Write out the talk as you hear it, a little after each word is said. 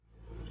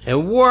It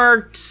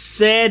worked,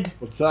 Sid.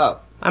 What's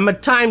up? I'm a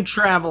time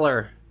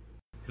traveler.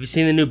 Have you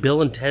seen the new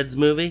Bill and Ted's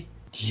movie?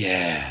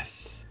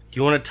 Yes. Do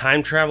you want to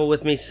time travel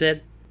with me,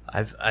 Sid?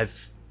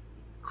 I've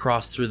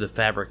crossed through the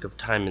fabric of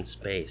time and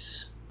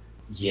space.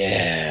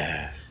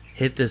 Yeah.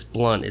 Hit this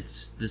blunt.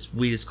 This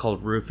weed is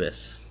called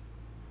Rufus.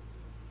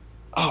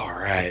 All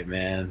right,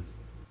 man.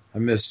 I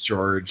miss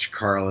George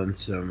Carlin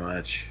so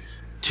much.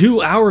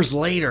 2 hours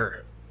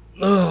later.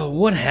 Ugh,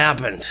 what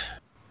happened?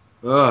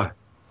 Ugh.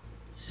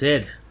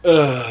 Sid.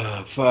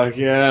 Ugh, fuck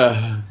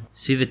yeah.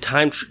 See, the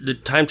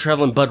time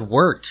traveling bud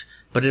worked,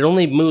 but it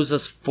only moves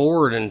us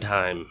forward in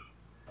time.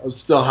 I'm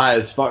still high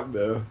as fuck,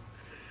 though.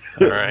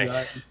 All right.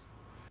 Nice.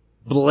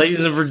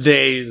 Blazing for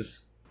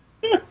days.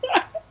 I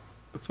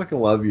fucking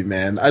love you,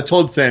 man. I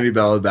told Sandy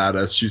Bell about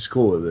us. She's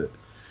cool with it.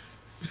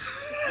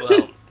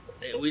 Well,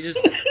 we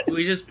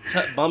just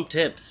bump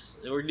tips.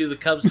 We do the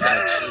Cubs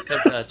touch. The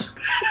Cub touch.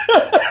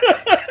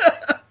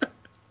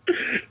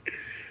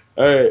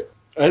 Alright.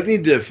 I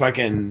need to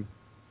fucking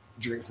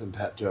drink some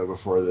Pepto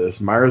before this.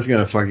 Myra's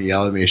gonna fucking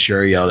yell at me.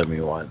 Sherry yelled at me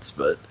once,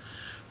 but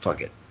fuck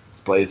it. It's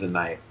blazing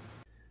night.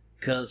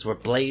 'Cause we're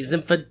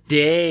blazing for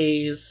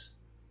days.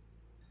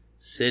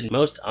 Sid,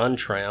 most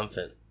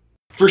untriumphant.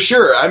 For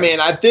sure. I mean,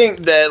 I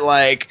think that,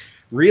 like,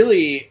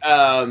 really,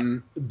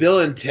 Bill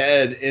and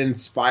Ted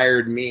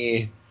inspired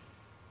me.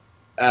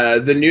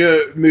 The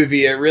new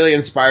movie, it really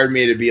inspired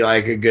me to be,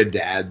 like, a good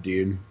dad,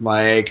 dude.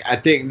 Like, I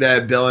think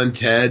that Bill and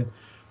Ted,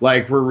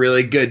 like, were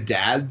really good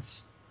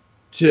dads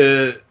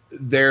to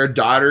their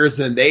daughters,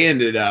 and they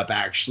ended up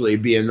actually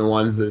being the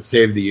ones that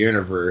saved the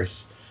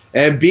universe.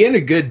 And being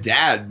a good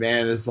dad,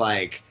 man, is,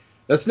 like,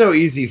 that's no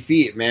easy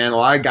feat, man. A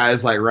lot of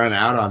guys, like, run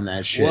out on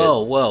that shit.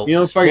 Whoa. You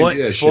don't fucking do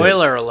that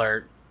Spoiler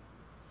alert.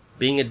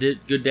 Being a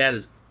good dad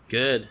is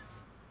good.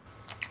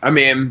 I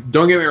mean,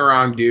 don't get me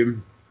wrong,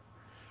 dude.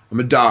 I'm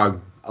a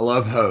dog. I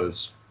love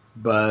hoes.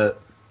 And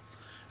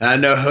I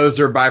know hoes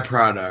are a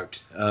byproduct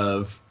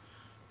of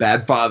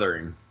bad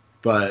fathering.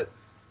 But,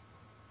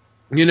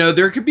 you know,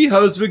 there could be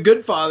hoes with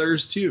good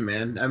fathers, too,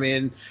 man. I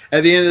mean,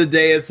 at the end of the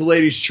day, it's a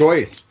lady's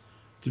choice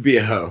to be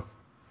a hoe.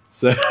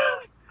 So...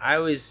 I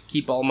always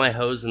keep all my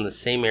hoes in the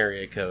same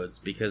area codes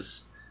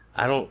because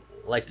I don't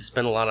like to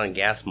spend a lot on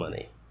gas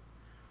money.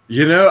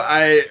 You know,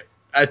 I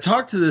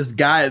talked to this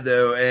guy,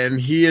 though, and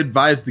he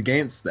advised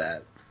against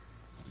that.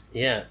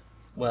 Yeah,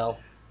 well,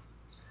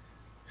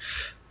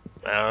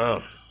 I don't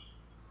know.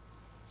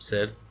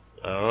 Sid,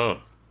 I don't know.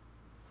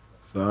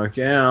 Fuck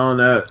yeah, I don't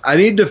know. I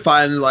need to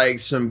find, like,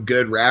 some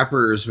good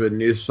rappers with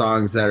new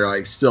songs that are,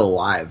 like, still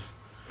alive.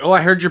 Oh,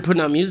 I heard you're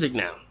putting out music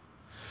now.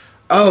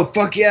 Oh,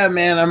 fuck yeah,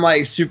 man. I'm,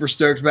 like, super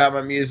stoked about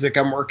my music.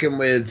 I'm working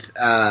with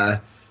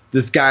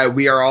this guy,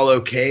 We Are All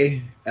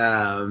Okay.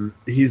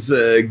 He's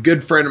a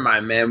good friend of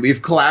mine, man.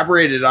 We've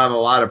collaborated on a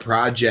lot of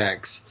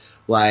projects,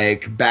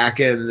 like, back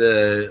in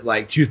the,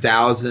 like,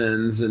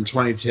 2000s and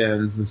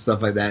 2010s and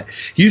stuff like that.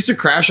 He used to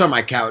crash on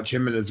my couch,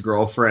 him and his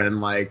girlfriend.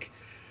 Like,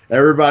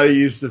 everybody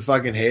used to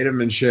fucking hate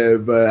him and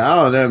shit, but I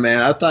don't know,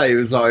 man. I thought he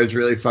was always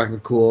really fucking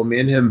cool. Me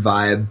and him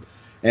vibe.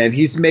 And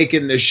he's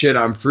making this shit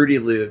on Fruity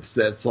Loops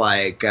that's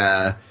like,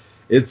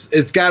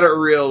 it's got a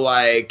real,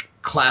 like,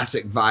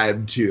 classic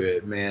vibe to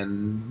it,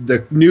 man.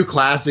 The new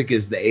classic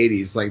is the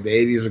 80s. Like, the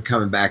 80s are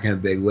coming back in a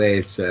big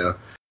way, so.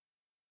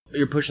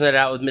 You're pushing that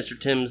out with Mr.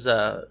 Tim's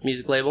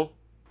music label?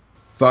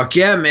 Fuck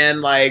yeah, man.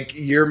 Like,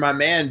 you're my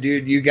man,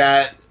 dude.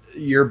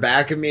 You're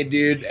backing me,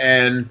 dude.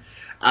 And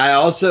I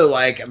also,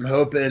 like, I'm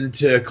hoping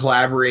to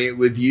collaborate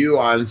with you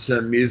on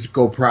some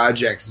musical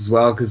projects as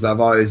well, because I've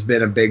always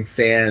been a big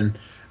fan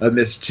of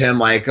Mr. Tim.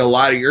 Like, a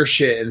lot of your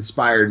shit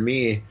inspired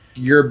me.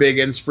 You're a big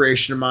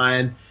inspiration of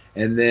mine.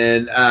 And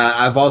then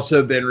I've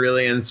also been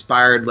really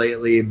inspired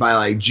lately by,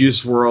 like,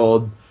 Juice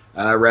WRLD,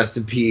 rest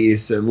in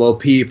peace, and Lil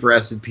Peep,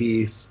 rest in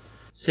peace.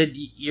 Sid,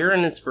 you're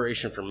an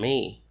inspiration for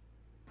me.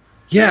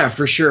 Yeah,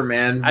 for sure,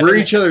 man. We're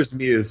each other's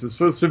muse.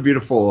 That's what's so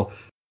beautiful.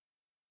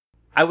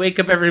 I wake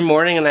up every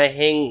morning and I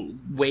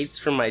hang weights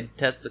from my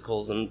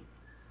testicles and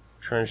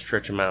try and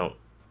stretch them out.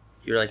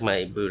 You're like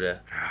my Buddha.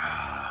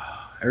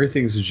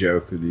 Everything's a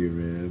joke with you,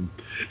 man.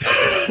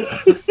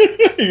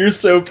 You're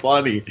so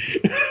funny.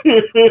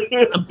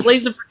 I'm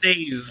blazing for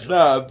days.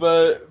 Nah,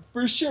 but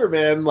for sure,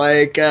 man.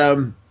 Like,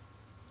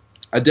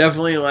 I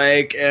definitely,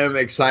 like, am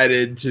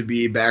excited to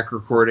be back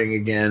recording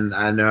again.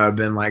 I know I've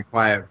been, like,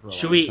 quiet for a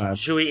long time.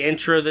 Should we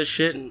intro this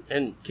shit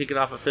and kick it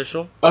off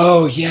official?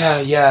 Oh,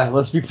 yeah.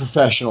 Let's be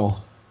professional.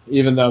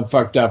 Even though I'm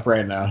fucked up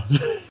right now.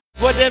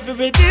 Whatever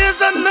it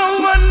is, I know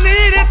I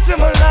need it to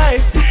my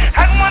life.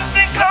 And one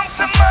thing comes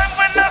to mind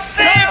when I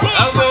say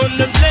I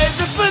wanna blaze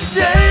it for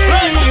days.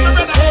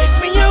 Take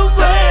me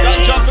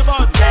away.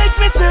 Take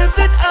me to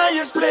the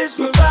highest place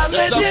where I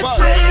meditate.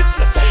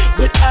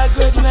 With a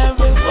good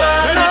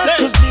marijuana.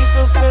 Cause these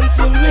are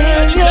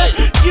sentimental.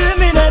 Give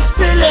me that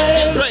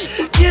feeling.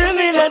 Give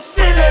me that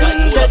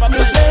feeling. Let me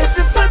blaze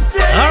it for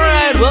days.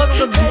 Alright,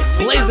 welcome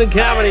to Blazin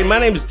Comedy. My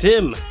name's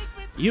Tim.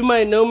 You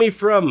might know me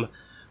from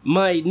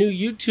my new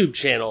YouTube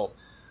channel,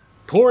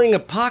 Pouring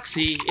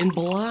Epoxy in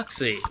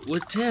Biloxi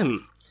with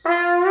Tim.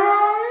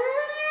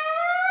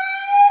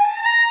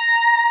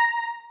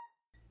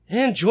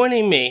 And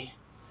joining me,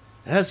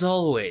 as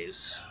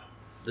always,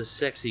 the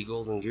sexy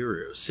golden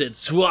guru, Sid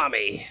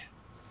Swami.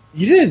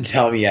 You didn't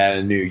tell me you had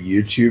a new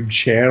YouTube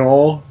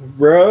channel,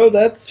 bro.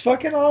 That's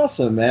fucking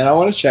awesome, man. I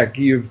want to check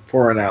you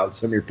pouring out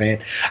some of your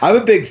paint. I'm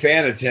a big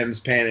fan of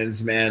Tim's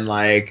paintings, man.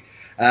 Like,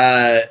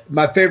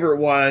 my favorite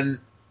one,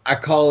 I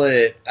call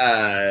it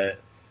Volcano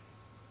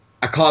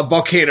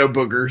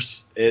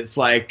Boogers. It's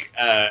like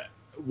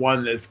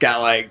one that's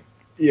got like,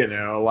 you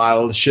know, a lot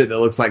of shit that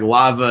looks like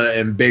lava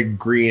and big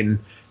green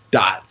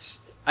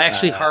dots. I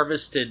actually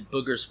harvested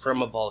boogers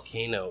from a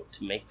volcano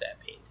to make that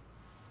paint.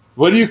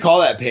 What do you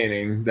call that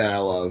painting that I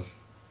love?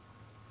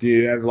 Do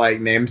you have like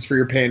names for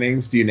your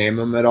paintings? Do you name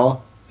them at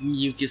all?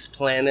 Mucus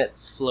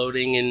planets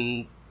floating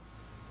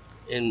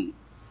in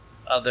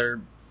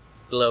other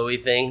glowy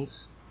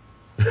things.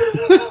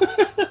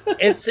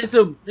 It's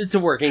a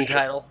working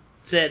title.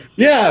 Sid.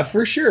 Yeah,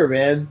 for sure,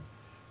 man.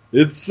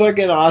 It's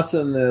fucking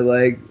awesome to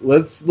like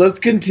let's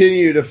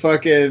continue to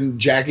fucking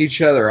jack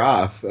each other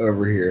off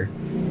over here.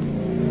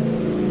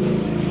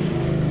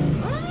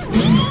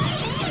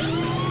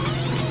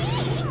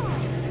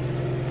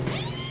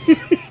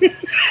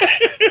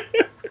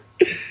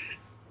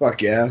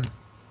 Fuck yeah.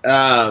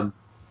 I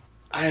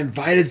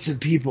invited some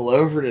people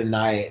over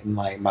tonight and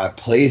like my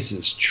place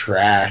is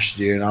trash,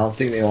 dude. I don't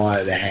think they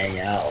wanted to hang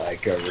out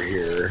like over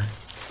here.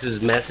 This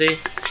is messy?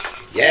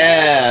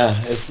 Yeah.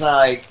 It's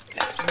not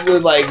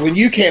like when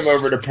you came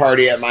over to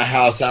party at my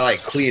house, I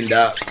like cleaned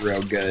up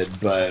real good,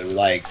 but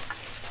like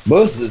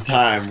most of the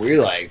time we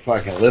like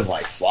fucking live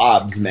like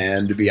slobs,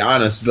 man, to be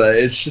honest. But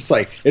it's just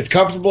like it's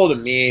comfortable to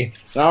me.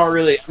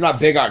 I'm not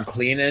big on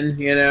cleaning,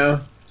 you know.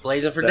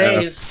 Blazing for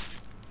days.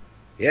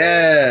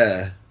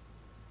 Yeah.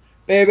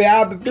 Baby,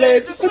 I'll be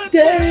blazing for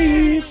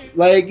days.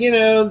 Like, you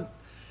know,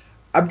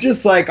 I'm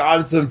just like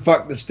on some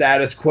fuck the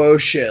status quo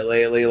shit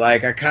lately.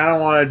 Like, I kind of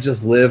want to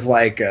just live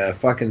like a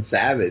fucking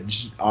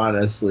savage,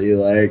 honestly.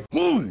 Like,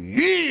 oh,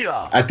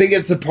 yeah. I think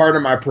it's a part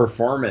of my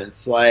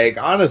performance.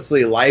 Like,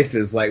 honestly, life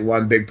is like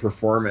one big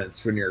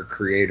performance when you're a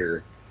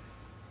creator.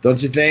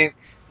 Don't you think?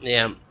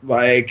 Yeah.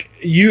 Like,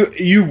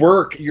 you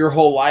work your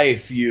whole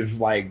life,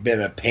 you've like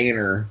been a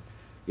painter.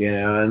 You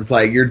know, and it's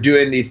like you're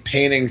doing these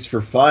paintings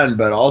for fun,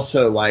 but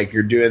also like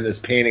you're doing this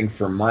painting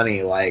for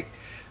money. Like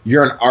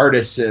you're an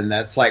artisan.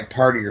 That's like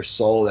part of your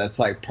soul. That's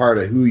like part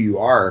of who you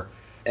are.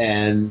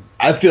 And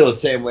I feel the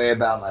same way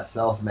about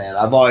myself, man.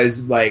 I've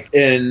always like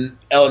in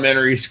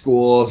elementary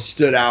school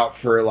stood out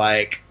for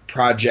like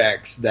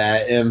projects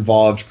that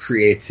involved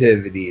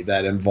creativity,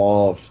 that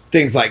involved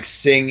things like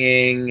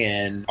singing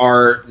and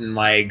art and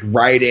like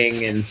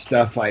writing and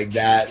stuff like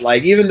that.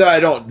 Like even though I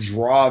don't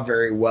draw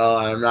very well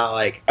and I'm not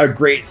like a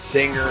great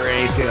singer or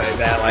anything like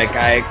that, like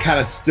I kind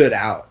of stood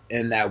out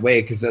in that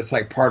way because that's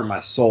like part of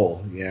my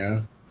soul, you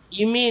know?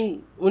 You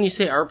mean, when you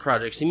say art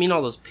projects, you mean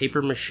all those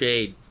paper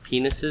mache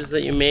penises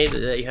that you made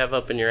that you have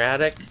up in your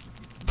attic?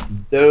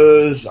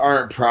 Those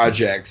aren't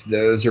projects.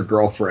 Those are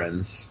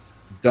girlfriends.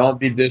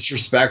 Don't be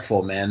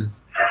disrespectful, man.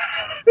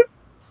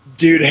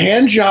 Dude,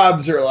 hand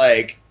jobs are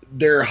like,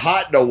 they're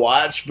hot to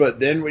watch, but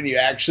then when you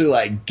actually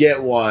like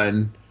get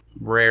one,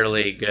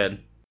 rarely good.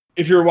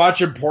 If you're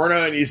watching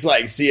porno and you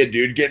like see a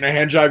dude getting a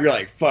hand job, you're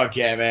like, fuck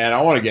yeah, man,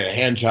 I want to get a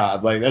hand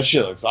job. Like that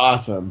shit looks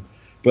awesome.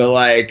 But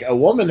like a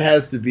woman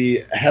has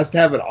to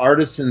have an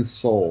artisan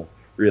soul,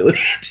 really.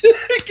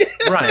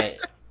 Right.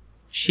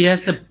 She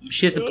has to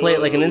play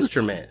it like an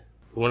instrument.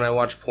 When I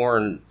watch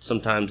porn,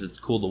 sometimes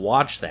it's cool to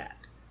watch that.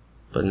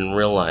 But in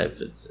real life,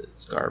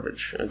 it's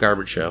garbage. A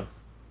garbage show.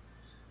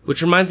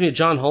 Which reminds me of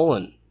John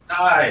Holland.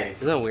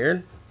 Nice. Isn't that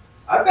weird?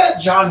 I bet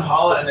John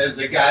Holland is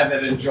a guy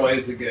that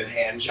enjoys a good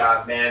hand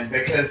job, man,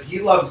 because he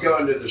loves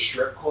going to the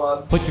strip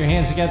club. Put your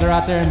hands together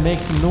out there and make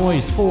some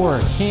noise for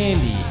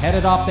Candy.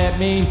 Headed off that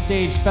main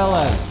stage,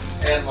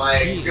 fellas. And,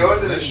 like, going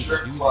to the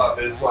strip club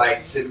is,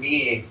 like, to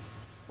me,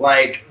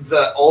 like,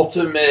 the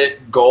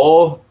ultimate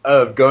goal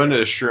of going to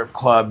the strip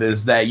club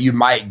is that you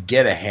might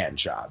get a hand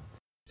job.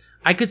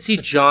 I could see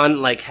John,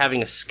 like,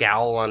 having a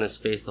scowl on his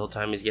face the whole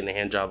time he's getting a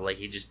hand job. Like,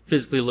 he just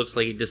physically looks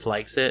like he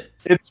dislikes it.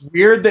 It's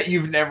weird that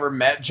you've never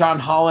met John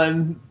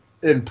Holland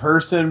in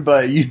person,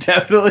 but you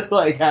definitely,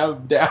 like, have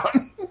him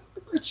down.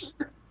 For sure.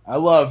 I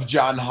love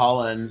John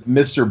Holland.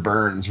 Mr.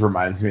 Burns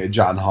reminds me of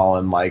John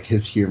Holland, like,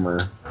 his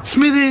humor.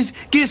 Smithers,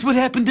 guess what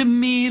happened to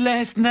me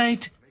last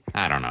night?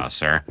 I don't know,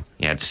 sir.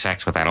 You had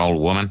sex with that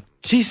old woman?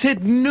 She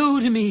said no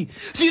to me.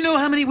 Do you know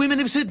how many women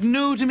have said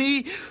no to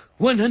me?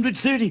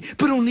 130,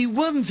 but only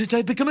one since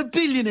I've become a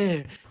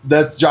billionaire.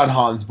 That's John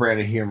Holland's brand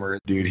of humor,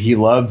 dude. He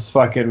loves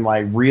fucking,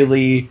 like,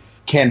 really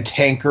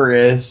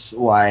cantankerous,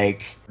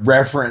 like,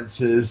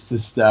 references to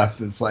stuff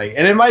that's like,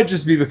 and it might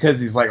just be because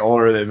he's, like,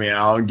 older than me and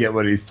I don't get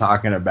what he's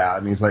talking about,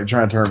 and he's, like,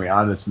 trying to turn me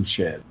on to some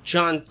shit.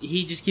 John,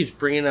 he just keeps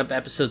bringing up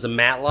episodes of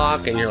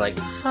Matlock, and you're like,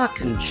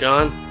 fucking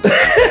John.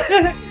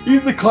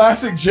 He's a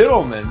classic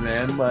gentleman,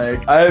 man.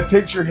 Like, I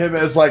picture him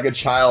as, like, a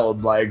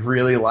child, like,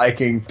 really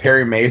liking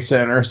Perry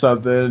Mason or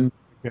something.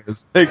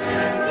 It's like,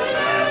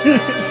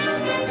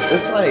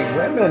 it's like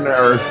women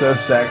are so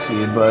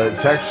sexy, but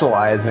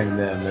sexualizing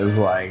them is,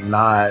 like,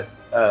 not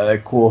a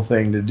cool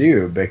thing to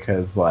do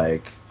because,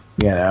 like,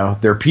 you know,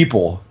 they're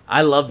people.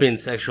 I love being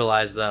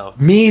sexualized, though.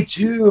 Me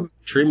too.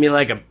 Treat me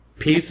like a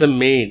piece of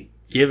meat.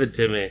 Give it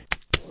to me.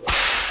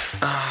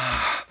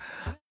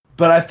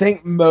 But I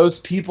think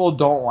most people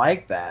don't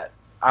like that.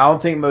 I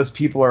don't think most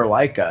people are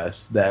like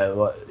us that,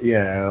 you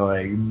know,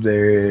 like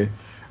they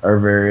are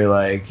very,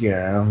 like, you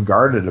know,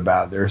 guarded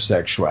about their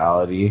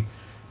sexuality.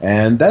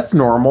 And that's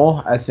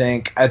normal. I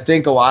think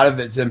a lot of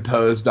it's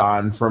imposed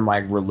on from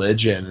like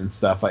religion and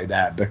stuff like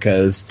that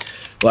because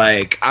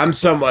like I'm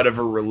somewhat of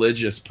a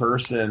religious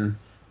person,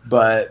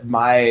 but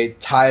my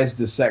ties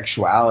to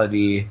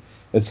sexuality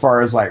as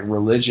far as like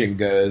religion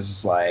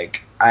goes,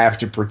 like I have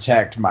to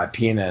protect my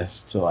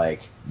penis to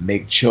like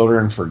make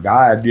children for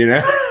God, you know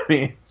what I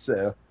mean?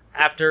 So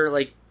after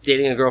like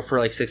dating a girl for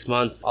like 6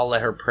 months, I'll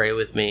let her pray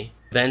with me.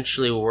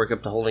 Eventually we'll work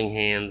up to holding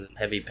hands and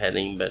heavy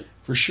petting, but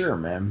for sure,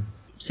 man.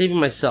 Saving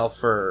myself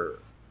for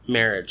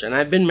marriage. And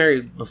I've been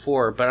married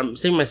before, but I'm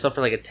saving myself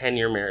for like a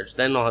 10-year marriage.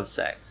 Then I'll have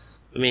sex.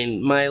 I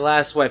mean, my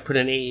last wife put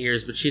in 8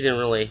 years, but she didn't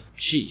really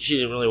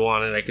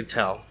want it, I could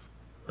tell.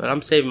 But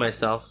I'm saving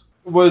myself.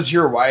 Was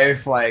your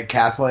wife like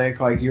Catholic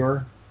like you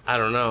were? I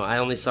don't know. I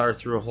only saw her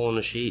through a hole in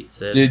the sheet.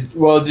 Sid.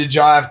 Did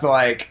y'all have to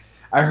like,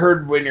 I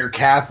heard when you're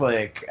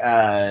Catholic,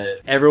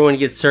 everyone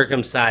gets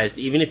circumcised.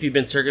 Even if you've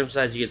been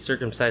circumcised, you get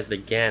circumcised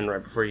again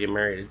right before you get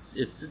married.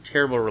 It's a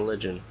terrible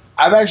religion.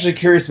 I'm actually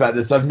curious about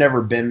this. I've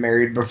never been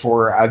married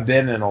before. I've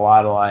been in a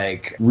lot of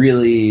like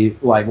really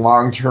like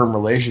long-term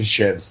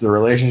relationships. The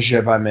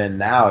relationship I'm in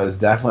now is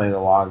definitely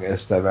the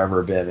longest I've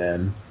ever been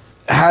in.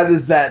 How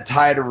does that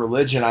tie to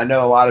religion? I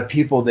know a lot of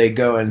people, they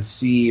go and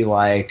see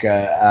like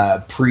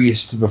a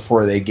priest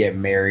before they get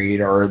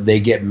married, or they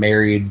get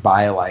married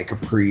by like a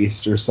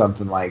priest or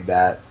something like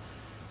that.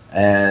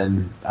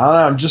 And I don't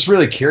know, I'm just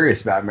really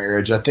curious about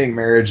marriage. I think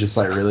marriage is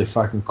like really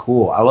fucking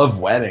cool. I love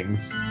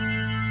weddings.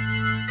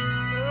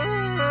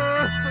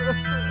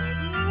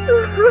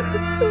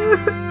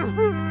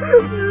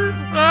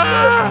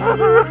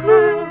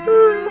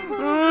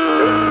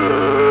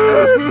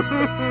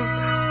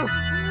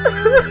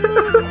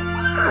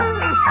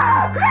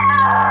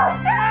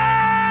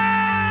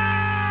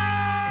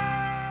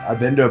 I've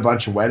been to a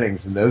bunch of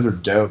weddings and those are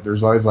dope.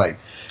 There's always like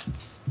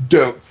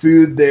dope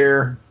food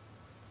there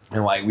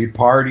and like we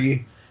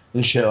party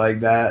and shit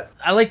like that.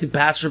 I like the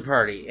bachelor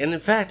party. And in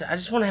fact, I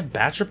just want to have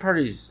bachelor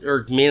parties,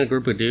 or me and a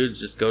group of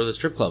dudes just go to the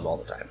strip club all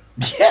the time.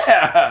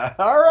 Yeah,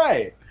 all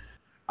right.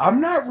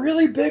 I'm not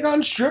really big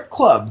on strip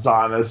clubs,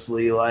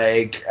 honestly.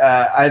 Like,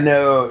 I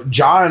know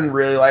John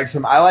really likes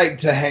them. I like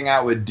to hang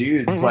out with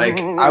dudes. Like,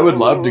 I would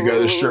love to go to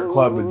the strip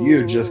club with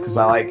you just because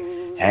I like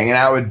hanging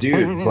out with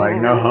dudes. Like,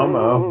 no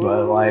homo,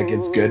 but, like,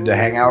 it's good to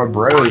hang out with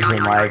bros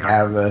and, like,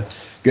 have a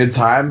good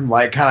time.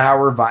 Like, kind of how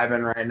we're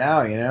vibing right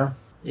now, you know?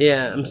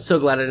 Yeah, I'm so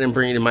glad I didn't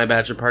bring you to my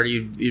bachelor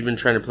party. You've been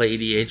trying to play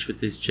EDH with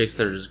these chicks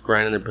that are just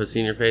grinding their pussy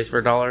in your face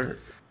for $1.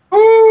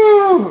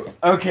 Ooh!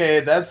 Okay,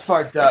 that's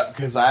fucked up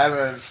because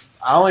I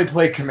only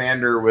play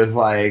Commander with,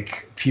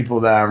 like, people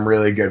that I'm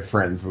really good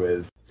friends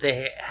with.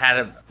 They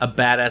had a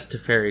badass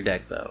Teferi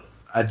deck, though.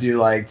 I do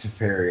like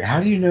Teferi.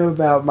 How do you know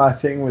about my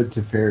thing with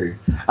Teferi?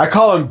 I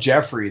call him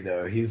Jeffrey,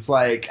 though. He's,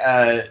 like,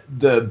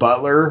 the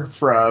butler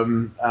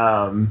from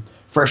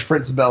Fresh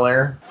Prince of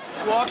Bel-Air.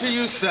 What are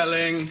you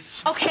selling?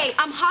 Okay,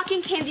 I'm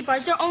hawking candy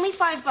bars. They're only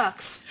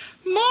 $5.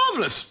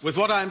 Marvelous. With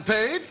what I'm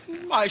paid,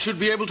 I should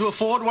be able to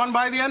afford one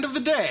by the end of the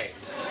day.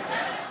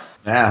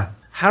 Yeah.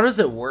 How does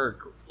it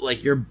work?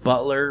 Like, you're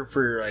butler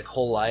for your, like,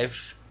 whole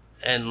life,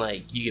 and,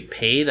 like, you get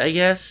paid, I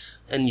guess,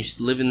 and you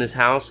live in this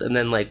house, and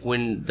then, like,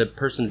 when the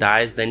person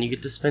dies, then you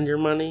get to spend your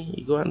money?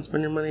 You go out and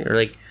spend your money? Or,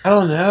 like... I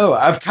don't know.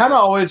 I've kind of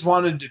always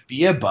wanted to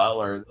be a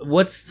butler.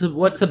 What's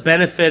the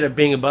benefit of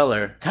being a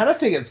butler? Kind of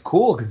think it's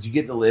cool, because you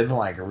get to live in,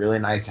 like, a really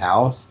nice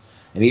house,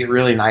 and eat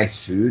really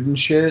nice food and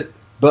shit,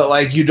 but,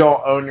 like, you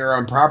don't own your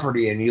own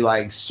property, and you,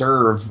 like,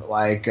 serve,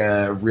 like,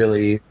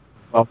 really...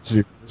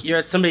 well-to-do. You're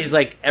at somebody's,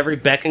 like, every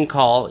beck and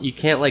call. You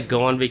can't, like,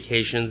 go on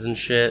vacations and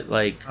shit.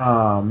 Like,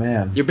 oh,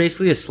 man. You're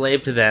basically a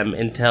slave to them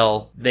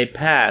until they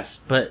pass.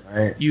 But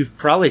right. You've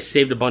probably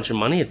saved a bunch of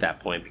money at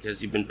that point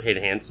because you've been paid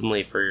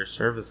handsomely for your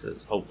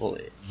services,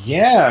 hopefully.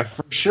 Yeah,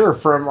 for sure.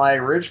 From, like,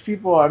 rich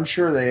people, I'm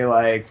sure they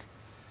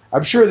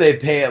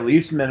pay at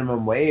least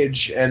minimum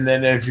wage. And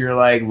then if you're,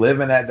 like,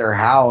 living at their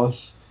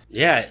house.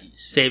 Yeah,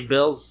 save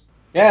bills.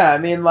 Yeah, I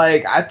mean,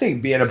 like, I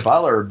think being a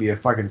butler would be a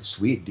fucking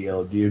sweet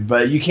deal, dude.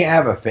 But you can't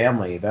have a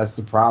family. That's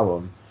the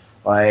problem.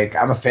 Like,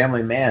 I'm a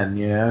family man,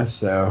 you know,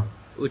 so.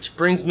 Which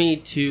brings me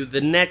to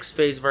the next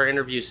phase of our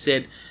interview,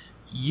 Sid.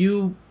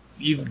 You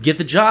get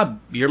the job.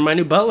 You're my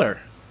new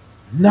butler.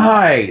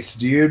 Nice,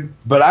 dude.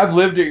 But I've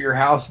lived at your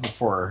house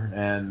before,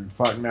 and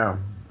fuck no.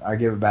 I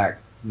give it back.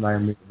 I'm not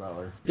gonna be the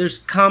butler. There's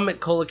comic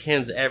cola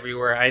cans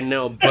everywhere, I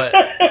know, but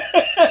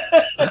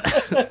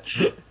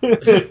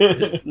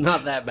it's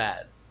not that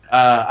bad.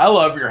 I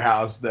love your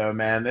house, though,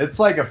 man. It's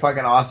like a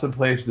fucking awesome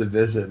place to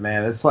visit,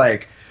 man. It's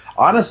like,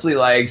 honestly,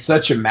 like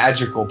such a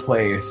magical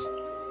place.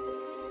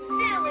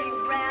 Silly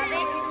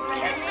rabbit,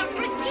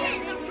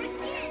 just for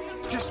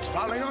kids. Just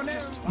follow your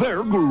nest.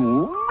 They're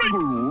blue.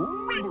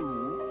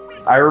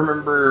 I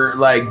remember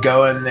like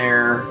going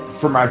there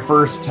for my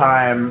first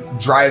time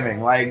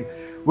driving. Like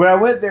when I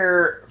went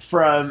there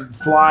from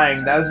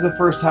flying, that was the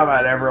first time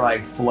I'd ever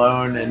like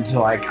flown into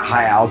like a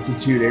high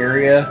altitude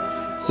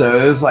area. So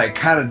it was like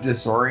kind of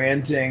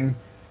disorienting.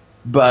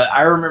 But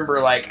I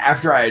remember like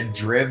after I had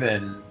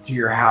driven to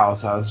your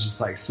house, I was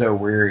just like so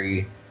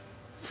weary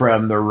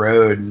from the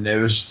road, and it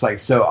was just like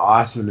so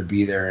awesome to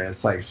be there. And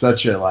it's like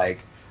such a like,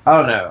 I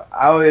don't know,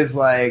 I always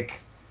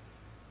like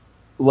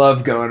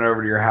love going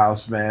over to your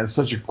house, man. It's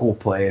such a cool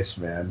place,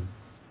 man.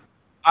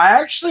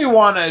 I actually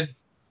want to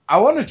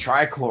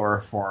try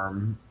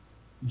chloroform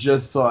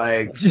just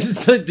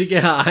to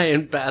get high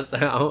and pass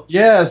out.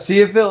 Yeah,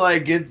 see if it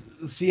like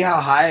see how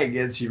high it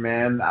gets you,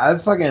 man.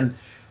 I've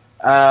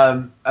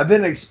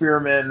been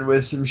experimenting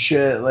with some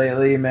shit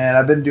lately, man.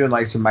 I've been doing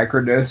like some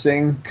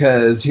microdosing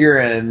because here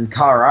in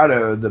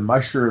Colorado, the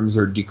mushrooms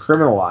are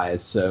decriminalized.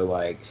 So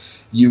like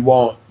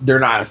they're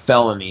not a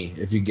felony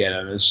if you get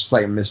them. It's just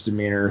like a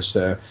misdemeanor.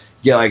 So you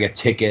get like a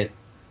ticket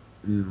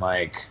and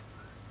like,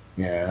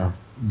 go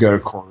to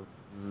court.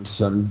 It's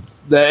pain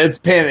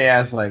in the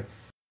ass. Like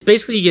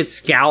basically you get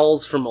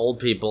scowls from old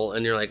people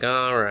and you're like,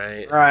 all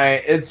right.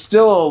 Right. It's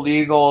still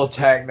illegal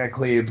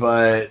technically,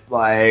 but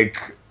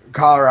like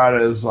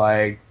Colorado's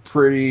like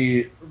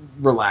pretty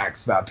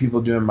relaxed about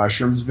people doing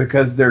mushrooms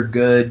because they're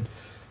good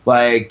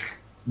like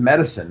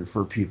medicine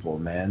for people,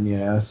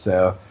 man,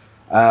 so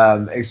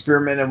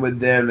experimenting with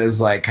them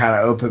is like kind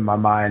of opened my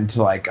mind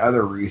to like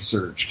other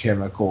research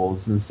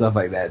chemicals and stuff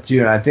like that too.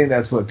 And I think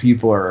that's what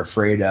people are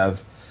afraid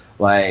of,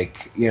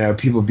 like,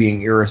 people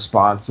being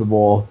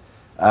irresponsible.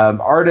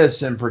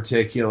 Artists in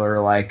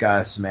particular, like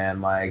us,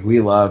 man, like we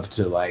love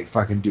to like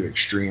fucking do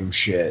extreme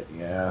shit,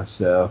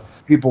 so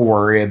people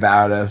worry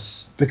about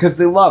us because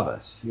they love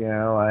us,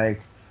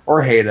 like,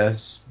 or hate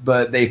us,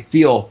 but they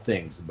feel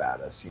things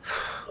about us.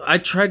 I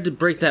tried to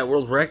break that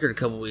world record a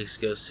couple weeks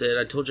ago, Sid.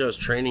 I told you I was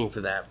training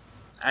for that.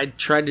 I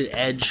tried to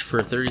edge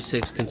for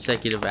 36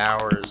 consecutive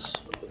hours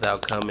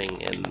without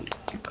coming, and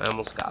I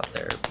almost got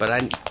there. But I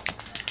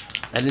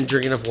didn't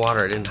drink enough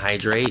water. I didn't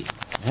hydrate.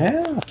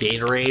 Yeah.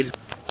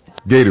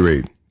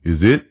 Gatorade,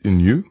 is it in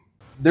you?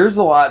 There's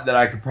a lot that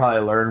I could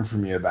probably learn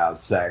from you about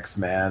sex,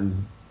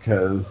 man.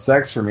 Because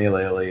sex for me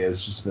lately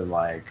has just been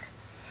like,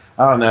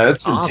 I don't know,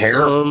 it's been awesome.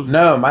 Terrible.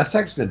 No, my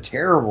sex has been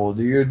terrible,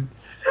 dude.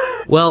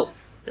 Well,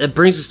 that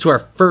brings us to our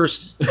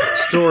first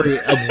story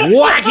of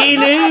wacky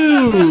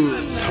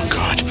news. Oh,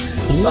 God.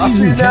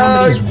 Blazin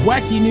Comedy's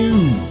wacky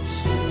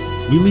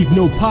news. We leave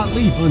no pot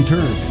leaf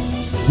unturned.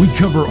 We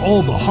cover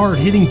all the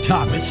hard-hitting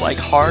topics. It's like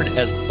hard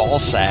as ball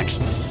sacks.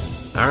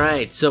 All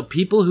right, so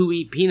people who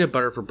eat peanut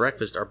butter for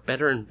breakfast are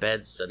better in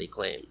bed, study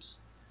claims.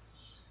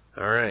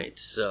 All right,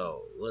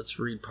 so let's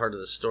read part of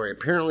the story.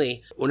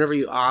 Apparently, whenever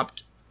you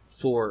opt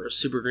for a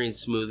super green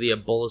smoothie, a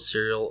bowl of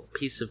cereal, a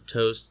piece of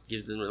toast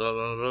gives them blah,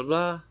 blah, blah,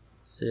 blah,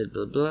 said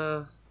blah,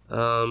 blah.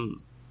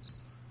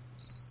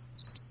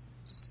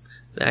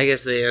 I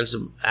guess they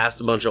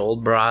asked a bunch of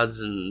old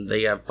broads and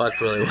they got fucked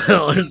really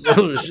well or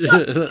some shit.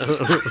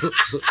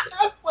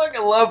 I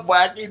fucking love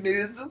wacky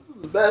news. This is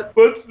the best.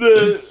 What's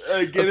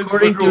the Guinness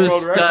according Book to of a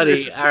World study,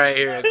 Records? all right,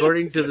 here.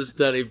 According to the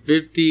study,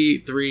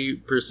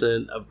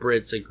 53% of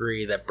Brits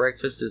agree that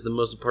breakfast is the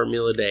most important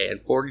meal of the day,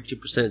 and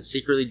 42%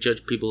 secretly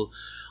judge people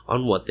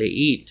on what they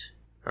eat.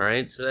 All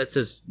right, so that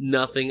says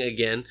nothing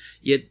again.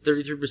 Yet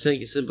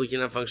 33% simply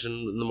cannot function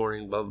in the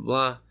morning. Blah blah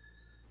blah.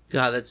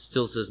 God, that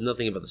still says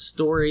nothing about the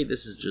story.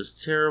 This is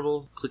just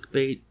terrible.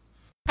 Clickbait.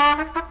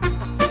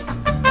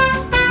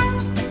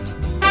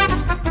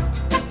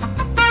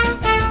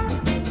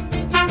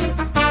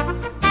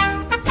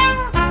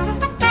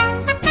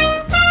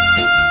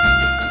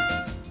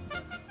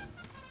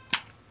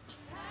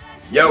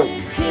 Yo.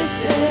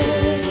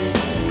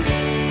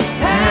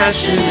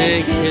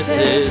 Passionate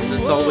kisses.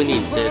 That's all we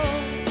need, Sid.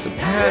 Some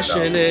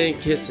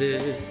passionate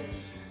kisses.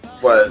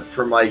 What,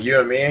 from like you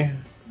and me?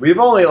 We've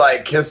only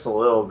like kissed a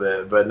little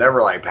bit, but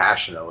never like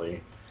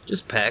passionately.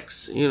 Just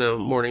pecks,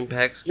 morning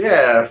pecks.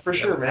 Yeah, for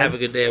sure, man. Have a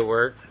good day at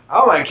work. I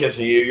don't mind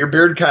kissing you. Your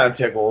beard kind of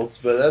tickles,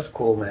 but that's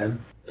cool,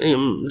 man.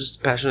 I'm just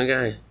a passionate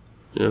guy.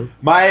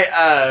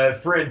 My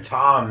friend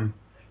Tom,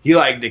 he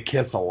liked to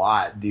kiss a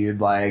lot,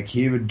 dude. Like,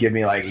 he would give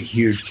me like a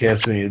huge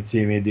kiss when he'd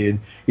see me, dude.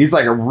 He's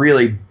like a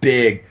really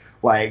big,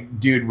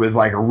 like, dude with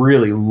like a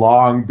really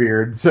long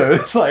beard, so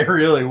it's like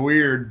really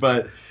weird,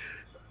 but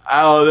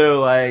I don't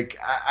know, like,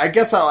 I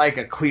guess I like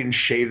a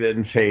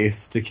clean-shaven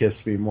face to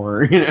kiss me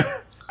more,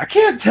 I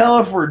can't tell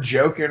if we're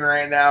joking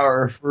right now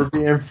or if we're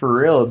being for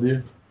real,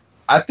 dude.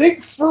 I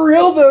think for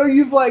real, though,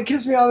 you've, like,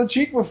 kissed me on the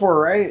cheek before,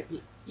 right?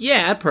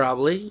 Yeah,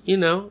 probably,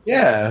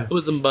 Yeah.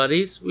 Bosom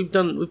buddies. We've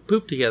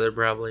pooped together,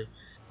 probably.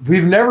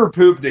 We've never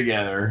pooped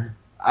together.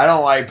 I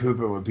don't like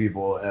pooping with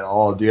people at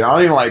all, dude. I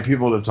don't even like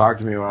people to talk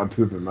to me when I'm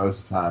pooping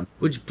most of the time.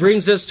 Which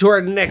brings us to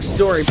our next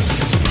story.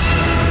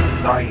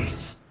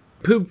 Nice.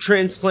 Poop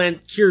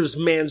transplant cures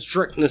man's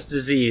drunkenness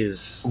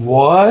disease.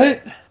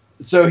 What?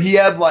 So he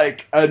had,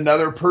 like,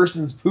 another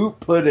person's poop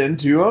put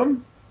into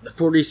him? The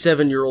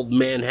 47-year-old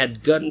man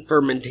had gut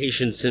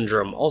fermentation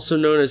syndrome, also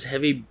known as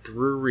heavy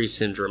brewery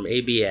syndrome,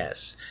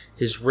 ABS.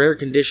 His rare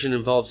condition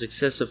involves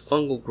excessive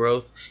fungal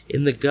growth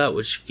in the gut,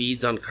 which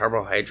feeds on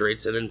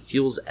carbohydrates and then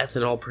fuels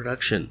ethanol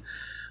production.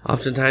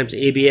 Oftentimes,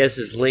 ABS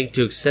is linked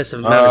to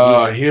excessive amount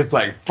of use. Oh, he was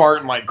like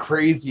farting like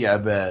crazy, I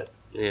bet.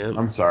 Yeah.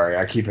 I'm sorry,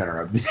 I keep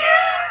interrupting.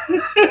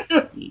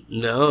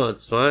 No,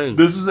 it's fine.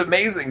 This is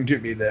amazing to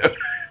me, though.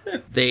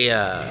 They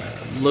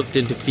looked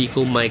into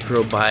fecal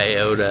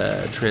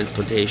microbiota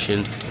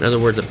transplantation. In other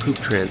words, a poop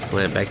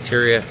transplant.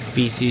 Bacteria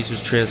feces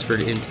was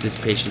transferred into this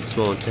patient's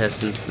small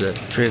intestines. The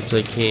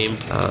transplant came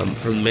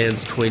from the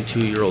man's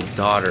 22-year-old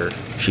daughter.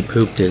 She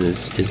pooped in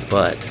his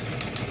butt,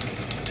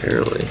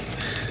 apparently.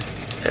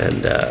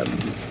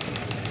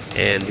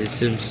 And his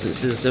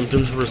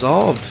symptoms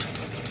resolved.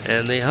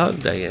 And they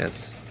hugged, I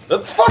guess.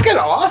 That's fucking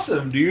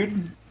awesome,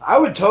 dude. I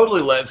would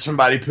totally let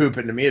somebody poop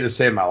into me to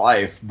save my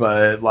life,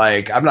 but,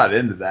 like, I'm not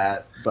into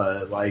that.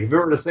 But, like, if it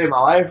were to save my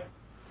life...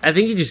 I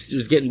think he just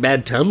was getting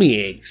bad tummy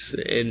aches,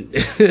 and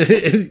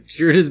it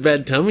cured his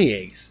bad tummy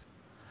aches.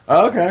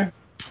 Oh, okay.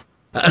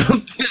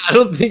 I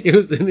don't think it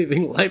was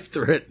anything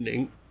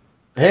life-threatening.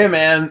 Hey,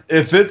 man,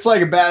 if it's,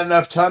 like, a bad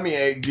enough tummy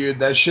ache, dude,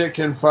 that shit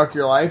can fuck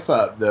your life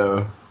up,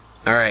 though.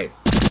 All right.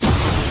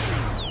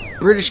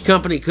 British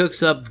company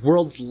cooks up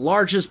world's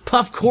largest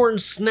puffcorn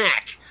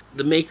snack.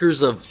 The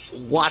makers of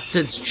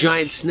Watson's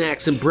Giant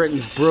Snacks in Britain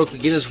broke the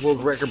Guinness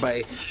World Record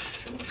by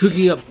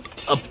cooking up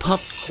a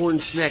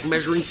puffcorn snack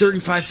measuring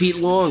 35 feet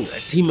long.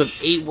 A team of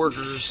 8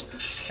 workers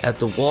at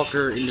the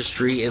Walker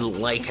Industry in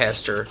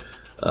Leicester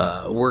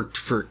worked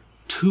for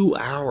 2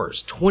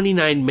 hours,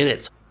 29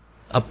 minutes,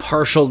 a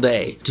partial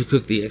day to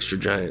cook the extra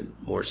giant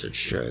Watson's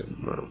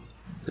Giant.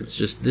 It's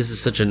just, this is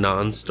such a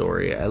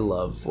non-story. I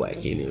love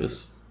wacky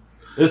news.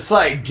 It's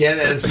like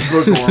Guinness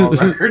Book of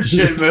World Record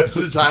shit most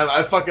of the time.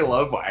 I fucking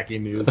love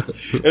wacky news.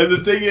 And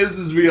the thing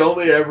is we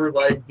only ever,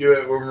 like, do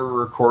it when we're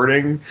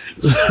recording.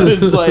 So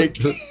it's like...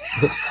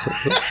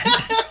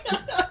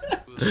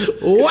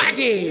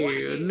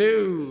 wacky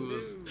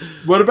news!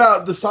 What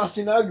about the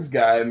Saucy Nugs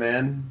guy,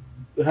 man?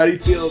 How do you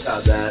feel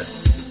about that?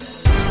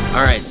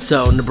 Alright,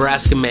 so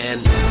Nebraska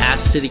man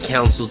asked city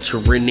council to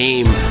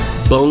rename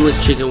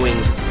boneless chicken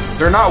wings.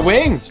 They're not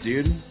wings,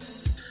 dude.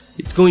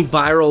 It's going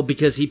viral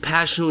because he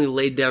passionately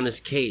laid down his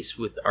case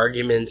with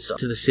arguments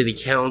to the city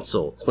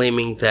council,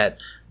 claiming that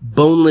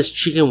boneless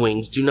chicken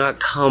wings do not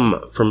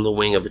come from the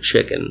wing of a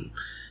chicken.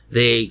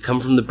 They come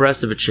from the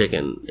breast of a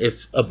chicken.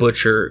 If a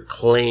butcher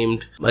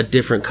claimed a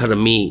different cut of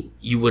meat,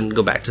 you wouldn't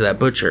go back to that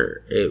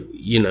butcher.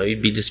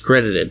 You'd be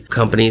discredited.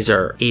 Companies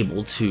are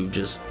able to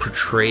just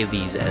portray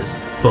these as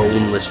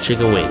boneless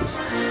chicken wings.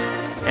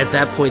 At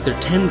that point, they're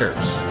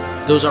tenders.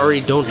 Those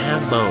already don't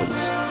have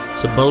bones.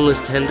 So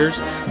boneless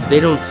tenders, they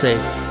don't say,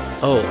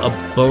 oh, a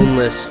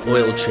boneless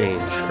oil change.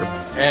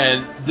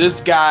 And this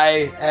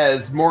guy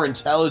has more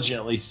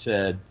intelligently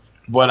said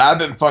what I've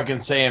been fucking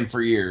saying for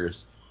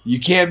years. You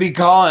can't be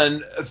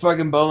calling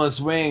fucking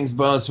boneless wings.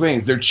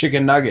 They're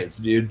chicken nuggets,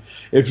 dude.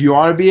 If you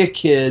want to be a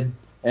kid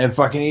and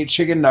fucking eat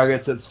chicken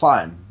nuggets, that's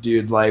fine,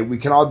 dude. Like, we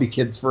can all be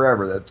kids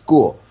forever. That's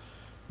cool.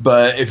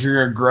 But if you're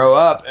going to grow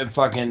up and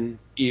fucking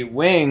eat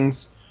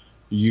wings,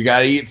 you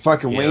got to eat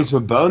fucking wings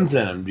with bones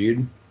in them,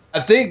 dude. I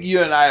think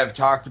you and I have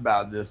talked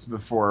about this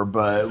before,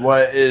 but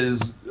what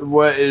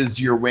is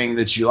your wing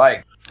that you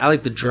like? I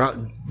like the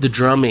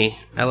drummy.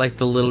 I like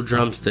the little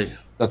drumstick.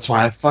 That's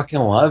why I fucking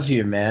love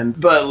you, man.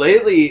 But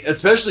lately,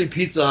 especially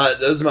Pizza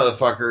Hut, those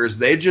motherfuckers,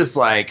 they just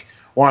like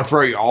want to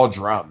throw you all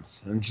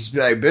drums and just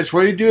be like, "Bitch,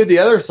 what do you do with the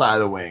other side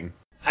of the wing?"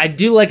 I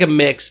do like a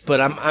mix, but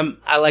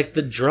I like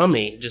the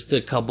drummy. Just a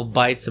couple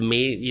bites of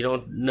meat. You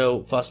don't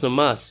know fuss no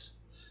muss.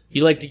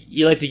 You like to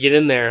get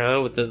in there,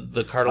 huh? With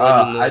the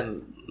cartilage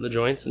and the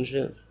joints and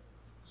shit.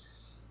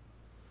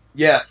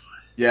 Yeah.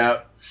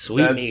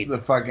 Sweet That's meat. the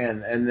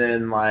fucking, and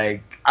then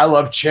like I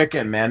love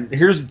chicken, man.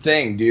 Here's the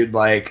thing, dude.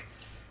 Like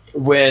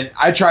when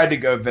I tried to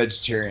go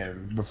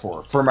vegetarian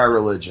before for my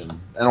religion,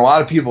 and a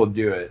lot of people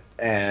do it,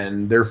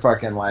 and they're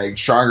fucking like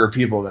stronger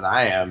people than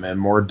I am and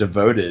more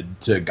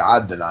devoted to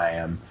God than I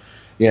am,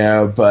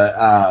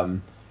 But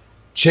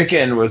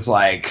chicken was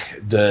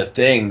like the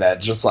thing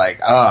that just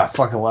like, I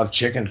fucking love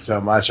chicken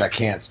so much I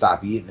can't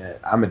stop eating it.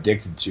 I'm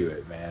addicted to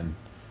it, man.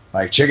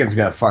 Like, chicken's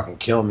gonna fucking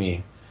kill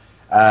me.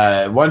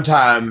 One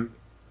time,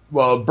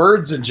 well,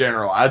 birds in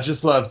general, I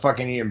just love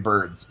fucking eating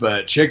birds,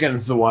 but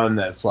chicken's the one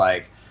that's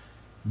like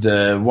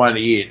the one to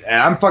eat. And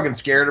I'm fucking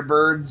scared of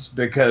birds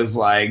because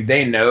like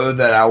they know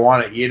that I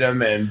want to eat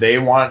them and they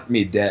want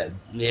me dead.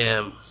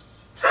 Yeah.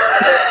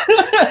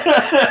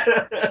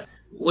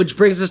 Which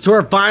brings us to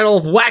our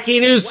final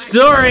wacky news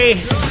story.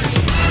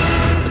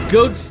 A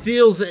goat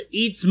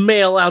eats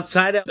mail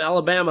outside of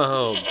Alabama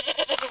home.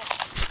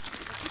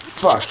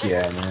 Fuck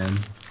yeah, man.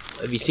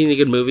 Have you seen any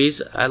good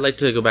movies? I'd like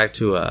to go back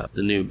to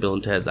the new Bill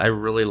and Ted's. I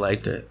really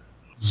liked it.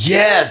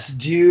 Yes,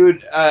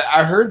 dude.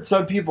 I heard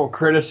some people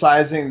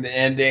criticizing the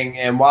ending,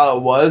 and while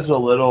it was a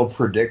little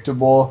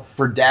predictable,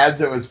 for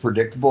dads it was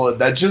predictable,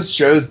 that just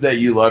shows that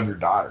you love your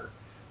daughter.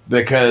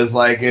 Because,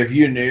 like, if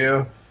you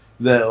knew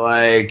that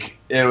like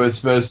it was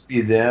supposed to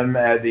be them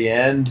at the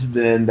end,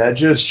 then that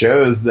just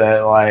shows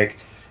that like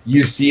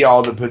you see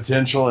all the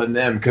potential in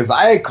them. Because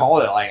I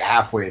called it like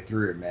halfway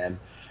through, man.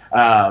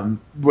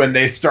 When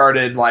they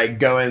started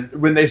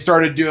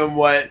doing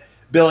what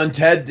Bill and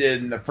Ted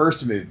did in the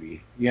first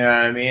movie, you know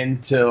what I mean,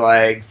 to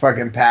like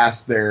fucking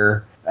pass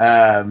their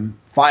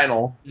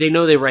final. They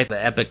know they write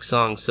the epic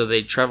song, so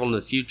they travel into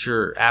the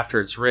future after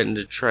it's written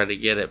to try to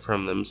get it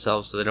from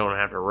themselves so they don't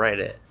have to write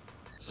it.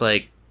 It's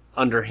like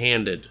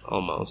underhanded,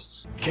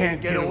 almost.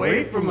 Can't get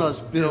away from us,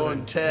 Bill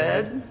and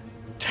Ted.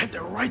 Ted,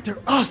 they're right there.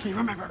 Us, they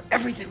remember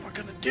everything we're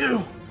gonna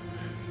do.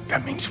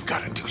 That means we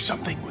gotta do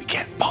something we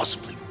can't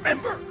possibly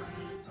remember.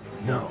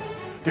 No,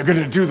 they're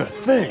gonna do the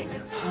thing.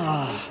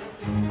 I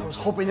was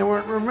hoping they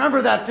weren't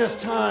remember that this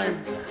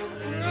time.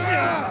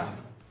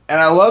 And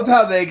I love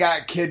how they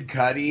got Kid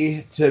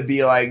Cudi to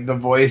be like the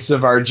voice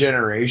of our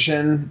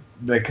generation,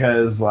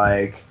 because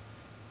like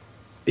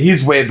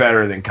he's way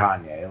better than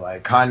Kanye.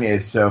 Like Kanye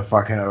is so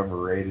fucking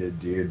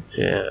overrated, dude.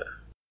 Yeah.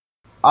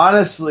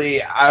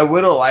 Honestly, I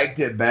would have liked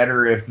it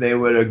better if they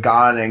would have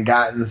gone and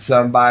gotten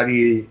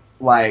somebody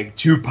like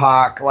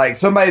Tupac, like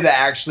somebody that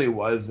actually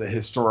was a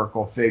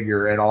historical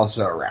figure and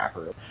also a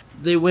rapper.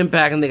 They went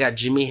back and they got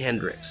Jimi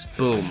Hendrix.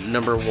 Boom,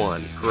 number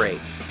one.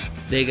 Great.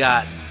 They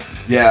got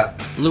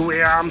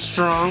Louis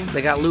Armstrong.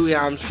 They got Louis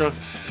Armstrong.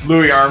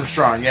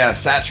 Yeah,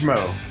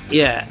 Satchmo.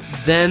 Yeah.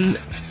 Then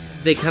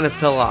they kind of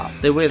fell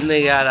off. They went and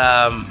they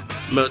got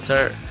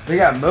Mozart. They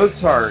got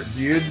Mozart,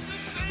 dude.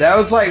 That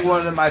was like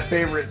one of my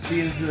favorite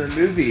scenes in the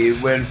movie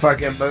when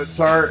fucking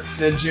Mozart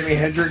and Jimi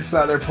Hendrix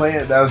out there playing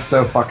it. That was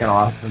so fucking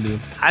awesome,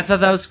 dude. I thought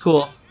that was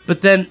cool.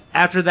 But then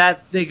after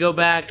that, they go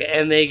back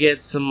and they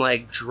get some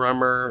like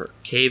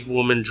cave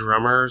woman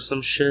drummer or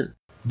some shit.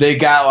 They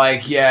got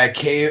like,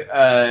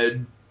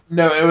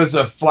 no, it was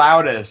a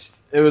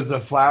flautist. It was a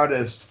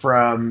flautist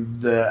from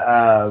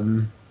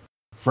the,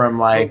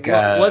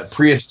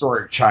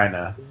 prehistoric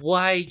China.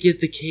 Why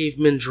get the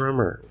caveman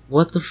drummer?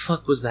 What the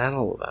fuck was that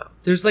all about?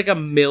 There's like a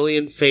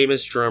million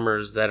famous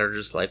drummers that are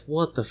just like,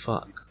 what the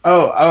fuck?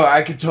 Oh,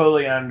 I could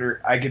totally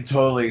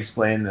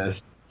explain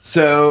this.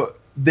 So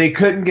they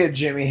couldn't get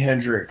Jimi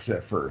Hendrix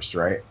at first,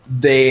 right?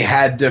 They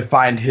had to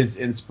find his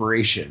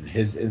inspiration.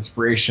 His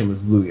inspiration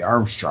was Louis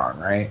Armstrong,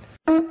 right?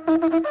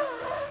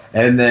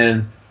 And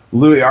then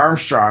Louis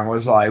Armstrong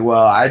was like,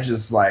 well, I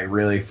just like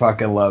really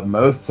fucking love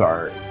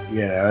Mozart,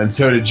 you know, and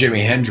so did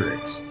Jimi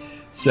Hendrix.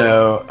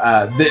 So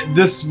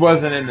this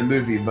wasn't in the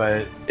movie,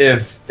 but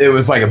if it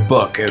was like a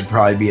book, it would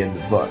probably be in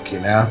the book,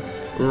 you know?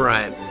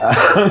 Right.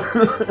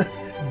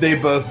 They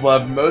both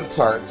loved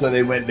Mozart, so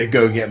they went to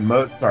go get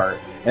Mozart.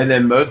 And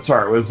then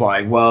Mozart was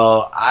like,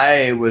 well,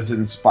 I was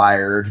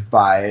inspired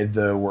by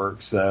the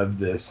works of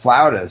this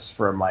flautist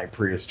from like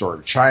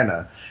prehistoric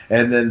China.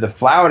 And then the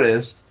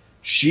flautist,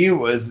 she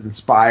was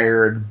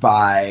inspired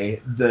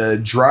by the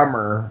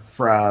drummer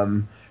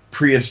from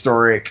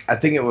prehistoric, I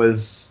think it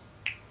was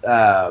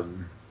they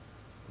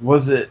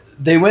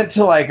went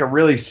to like a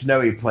really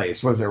snowy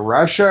place. Was it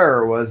Russia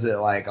or was it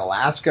like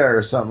Alaska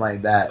or something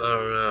like that? I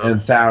don't know. And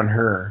found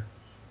her.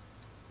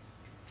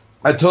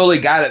 I totally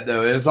got it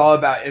though. It was all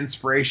about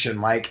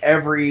inspiration. Like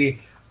every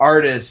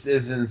artist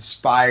is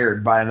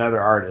inspired by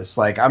another artist.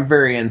 Like I'm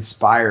very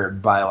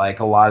inspired by like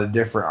a lot of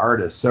different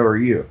artists. So are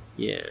you.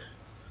 Yeah.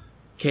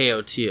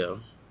 KOTO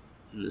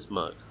in this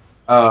mug.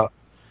 Oh,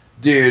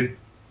 dude.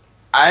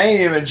 I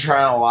ain't even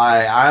trying to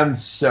lie. I'm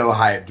so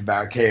hyped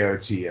about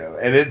KOTO.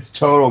 And it's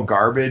total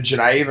garbage. And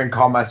I even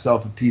call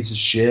myself a piece of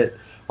shit,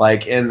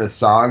 like, in the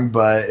song.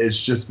 But it's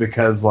just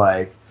because,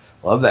 like,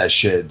 love that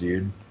shit,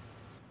 dude.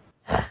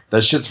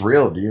 That shit's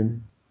real,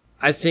 dude.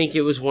 I think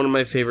it was one of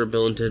my favorite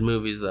Bill and Ted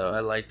movies, though.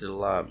 I liked it a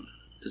lot.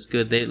 It's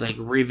good. They, like,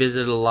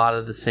 revisited a lot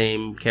of the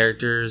same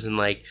characters. And,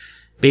 like,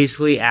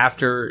 basically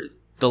after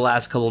the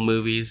last couple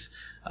movies,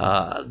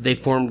 they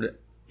formed...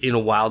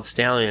 Wild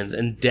Stallions,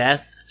 and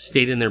Death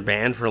stayed in their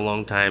band for a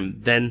long time.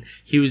 Then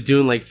he was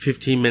doing like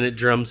 15-minute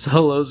drum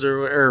solos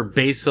or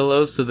bass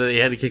solos, so that they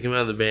had to kick him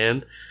out of the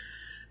band.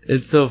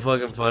 It's so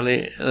fucking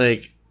funny.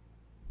 Like,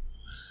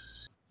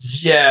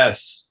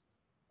 yes,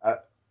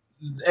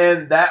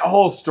 and that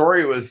whole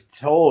story was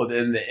told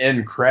in the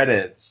end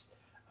credits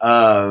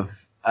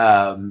of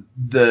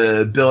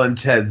the Bill and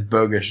Ted's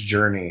Bogus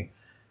Journey,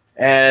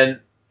 and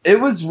it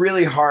was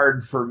really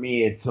hard for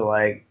me to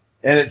like.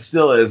 And it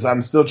still is.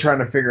 I'm still trying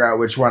to figure out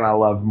which one I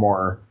love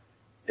more.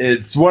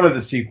 It's one of the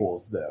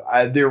sequels,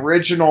 though. The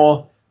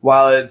original,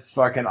 while it's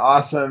fucking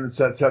awesome,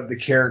 sets up the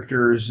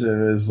characters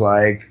and is,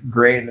 like,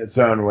 great in its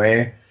own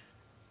way,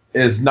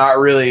 is not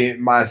really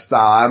my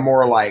style. I'm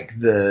more like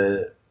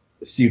the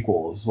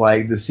sequels.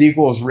 Like, the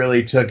sequels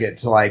really took it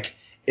to, like,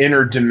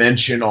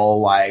 interdimensional,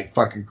 like,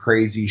 fucking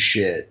crazy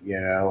shit, you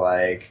know?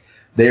 Like,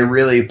 they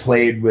really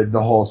played with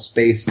the whole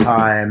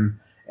space-time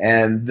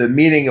and the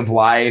meaning of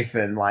life,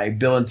 and like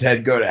Bill and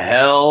Ted go to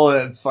hell,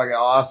 and it's fucking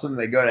awesome.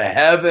 They go to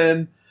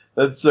heaven.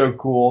 That's so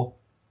cool.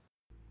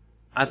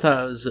 I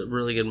thought it was a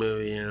really good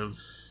movie, yeah.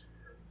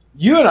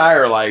 You and I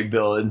are like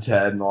Bill and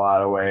Ted in a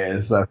lot of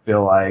ways, I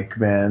feel like,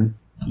 man.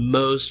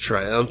 Most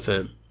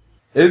triumphant.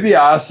 It'd be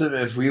awesome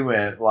if we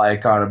went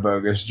like on a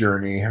bogus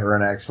journey or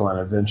an excellent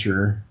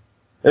adventure.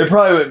 It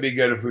probably wouldn't be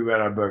good if we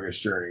went on bogus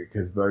journey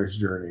because bogus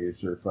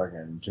journeys are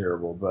fucking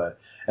terrible. But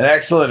an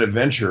excellent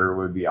adventure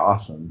would be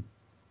awesome.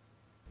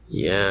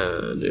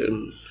 Yeah,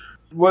 dude.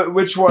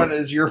 Which one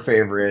is your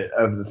favorite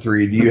of the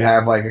three? Do you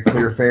have like a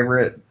clear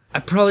favorite?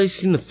 I've probably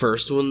seen the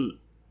first one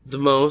the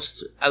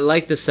most. I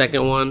like the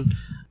second one.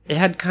 It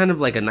had kind of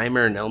like a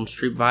Nightmare on Elm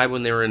Street vibe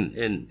when they were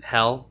in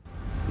hell.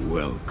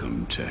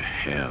 Welcome to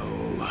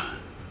hell.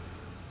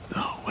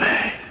 No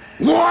way.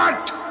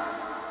 What?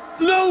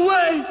 No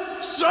way,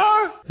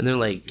 sir? And they're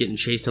like getting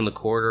chased on the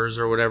corridors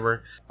or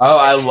whatever. Oh,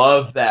 I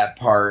love that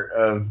part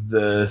of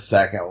the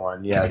second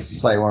one. Yes,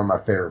 it's like one of my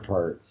favorite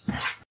parts.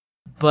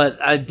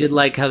 But I did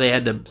like how they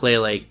had to play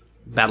like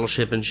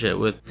Battleship and shit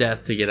with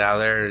Death to get out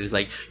of there. He's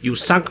like, "You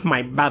sunk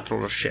my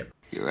battleship.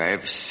 You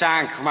have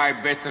sunk my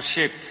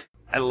battleship."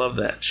 I love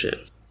that shit.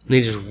 And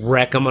they just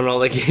wreck them on all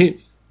the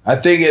games. I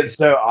think it's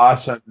so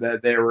awesome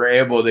that they were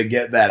able to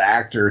get that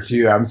actor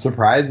too. I'm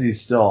surprised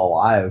he's still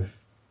alive.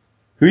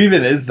 Who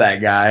even is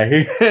that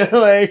guy?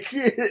 Like,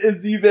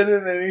 has he been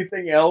in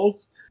anything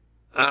else?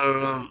 I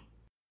don't know.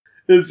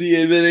 Has he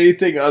been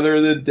anything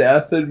other than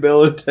Death and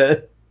Bill and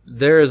Ted?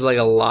 There is like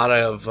a lot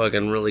of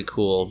fucking really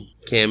cool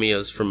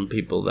cameos from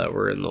people that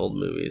were in the old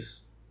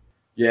movies.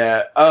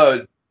 Yeah.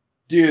 Oh,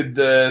 dude,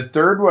 the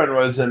third one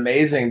was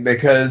amazing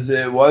because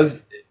it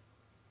wasn't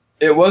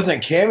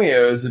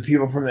cameos of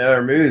people from the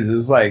other movies. It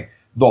was like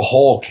the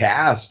whole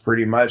cast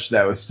pretty much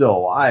that was still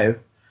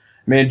alive.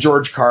 I mean,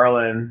 George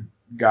Carlin,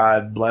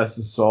 God bless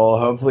his soul.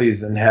 Hopefully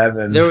he's in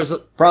heaven. There was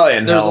probably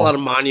in there was hell. a lot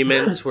of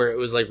monuments where it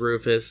was like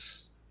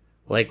Rufus,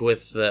 like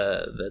with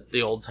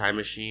the old time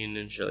machine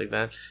and shit like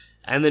that.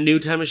 And the new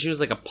time machine was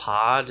like a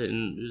pod,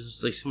 and it was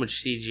just like so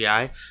much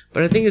CGI.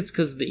 But I think it's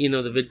because the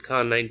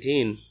VidCon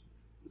 19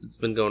 that's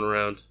been going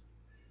around.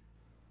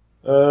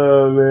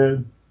 Oh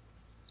man,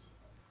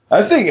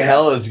 I think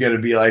hell is going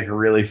to be like a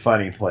really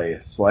funny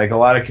place. Like a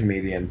lot of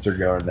comedians are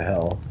going to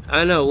hell.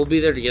 I know, we'll be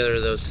there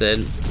together though,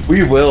 Sid.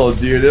 We will,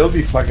 dude. It'll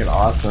be fucking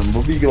awesome.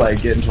 We'll be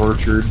like getting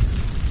tortured.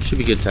 Should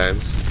be good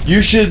times.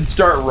 You should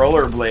start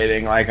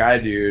rollerblading like I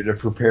do to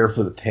prepare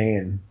for the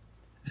pain.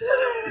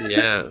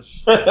 Yeah.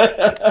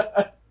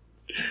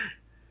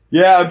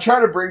 Yeah, I'm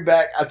trying to bring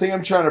back. I think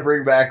I'm trying to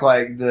bring back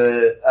like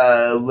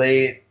the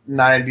late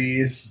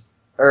 '90s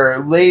or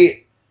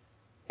late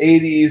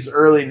 '80s,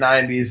 early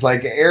 '90s,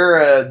 like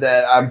era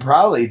that I'm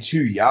probably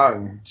too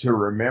young to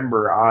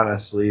remember,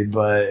 honestly.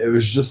 But it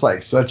was just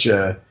like such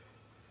a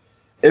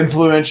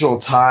influential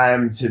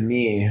time to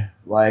me.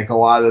 Like a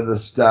lot of the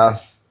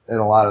stuff and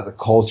a lot of the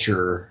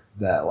culture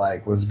that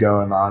like was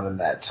going on in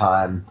that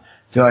time.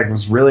 I feel like it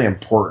was really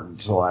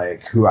important to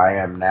like who I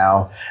am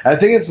now. I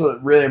think it's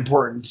really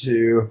important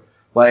to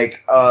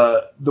like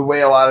the way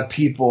a lot of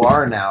people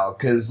are now,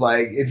 because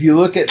like if you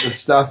look at the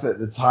stuff at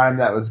the time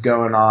that was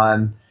going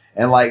on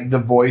and like the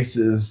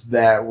voices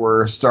that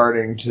were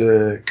starting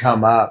to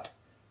come up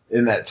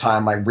in that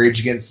time, like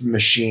Rage Against the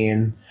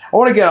Machine. I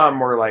want to get on a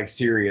more like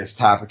serious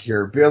topic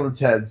here. Bill and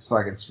Ted's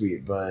fucking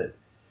sweet, but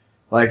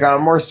like on a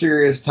more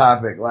serious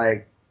topic,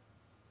 like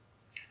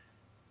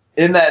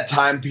in that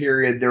time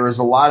period, there was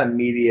a lot of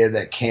media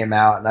that came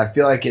out, and I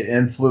feel like it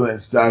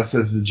influenced us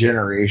as a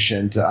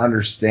generation to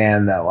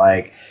understand that,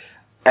 like,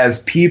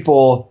 as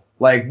people,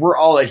 like, we're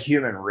all a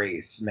human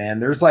race, man.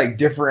 There's, like,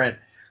 different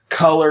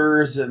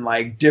colors and,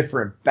 like,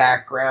 different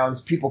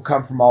backgrounds. People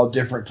come from all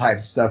different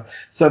types of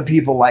stuff. Some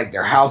people like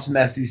their house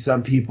messy.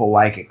 Some people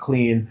like it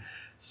clean.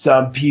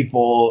 Some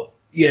people,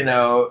 you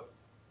know,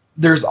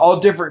 there's all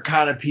different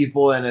kind of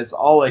people, and it's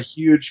all a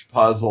huge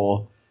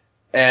puzzle.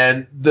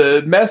 And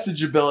the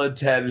message of Bill and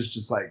Ted is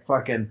just like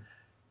fucking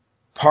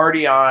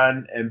party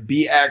on and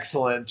be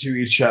excellent to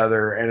each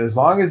other. And as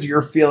long as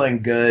you're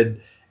feeling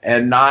good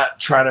and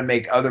not trying to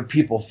make other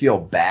people feel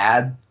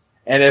bad.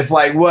 And if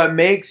like what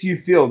makes you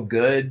feel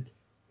good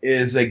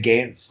is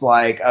against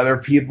like other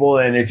people,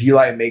 and if you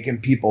like making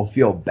people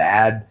feel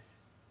bad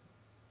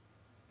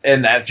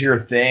and that's your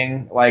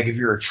thing, like if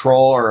you're a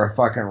troll or a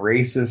fucking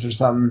racist or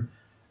something,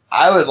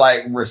 I would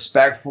like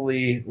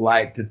respectfully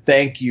like to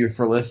thank you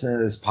for listening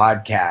to this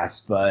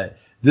podcast, but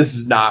this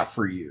is not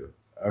for you.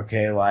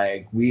 Okay.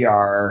 Like we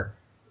are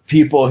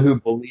people who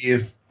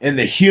believe in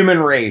the human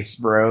race,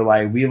 bro.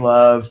 Like we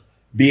love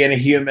being a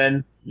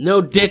human. No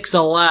dicks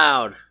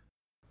allowed.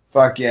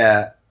 Fuck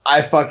yeah.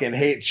 I fucking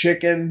hate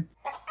chicken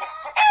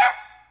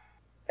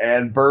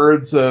and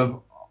birds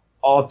of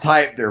all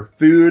type. They're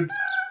food.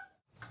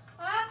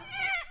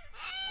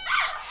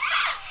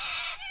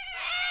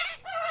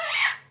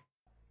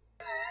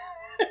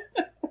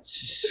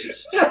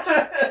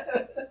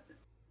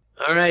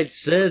 All right,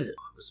 Sid,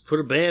 let's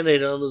put a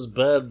Band-Aid on this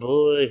bad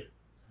boy.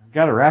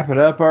 Gotta wrap it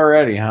up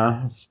already,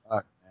 huh?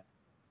 Fuck, man.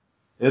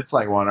 It's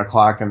like 1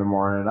 o'clock in the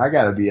morning. I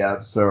gotta be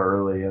up so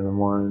early in the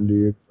morning,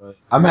 dude. But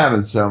I'm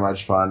having so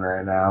much fun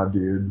right now,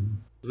 dude.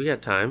 We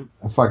got time.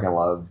 I fucking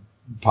love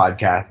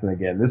podcasting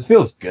again. This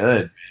feels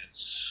good.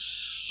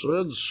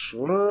 Sid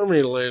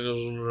Swami,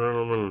 ladies and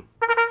gentlemen.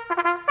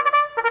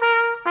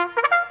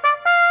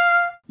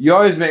 You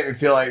always make me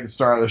feel like the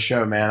star of the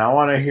show, man. I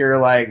want to hear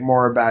like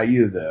more about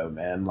you, though,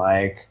 man.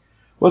 Like,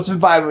 what's been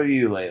vibing with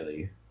you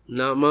lately?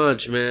 Not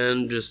much,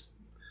 man. Just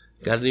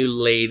got a new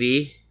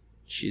lady.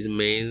 She's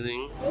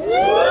amazing.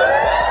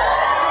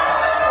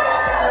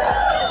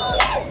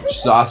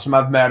 She's awesome.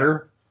 I've met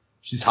her.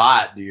 She's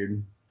hot,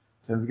 dude.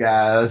 Tim's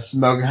got a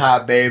smoking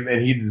hot babe,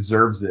 and he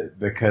deserves it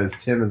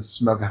because Tim is a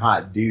smoking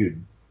hot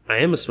dude. I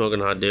am a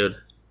smoking hot dude.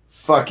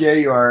 Fuck yeah,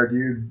 you are,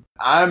 dude.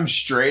 I'm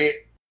straight.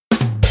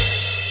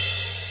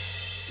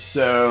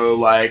 So,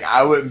 like,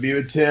 I wouldn't be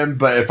with Tim,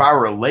 but if I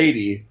were a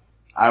lady,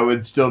 I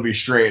would still be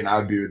straight, and I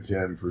would be with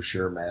Tim for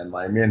sure, man.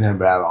 Like, me and him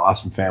would have an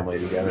awesome family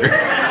together.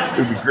 It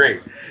would be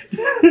great.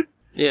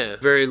 Yeah,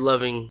 very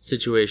loving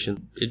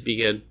situation. It'd be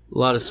good. A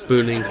lot of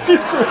spooning.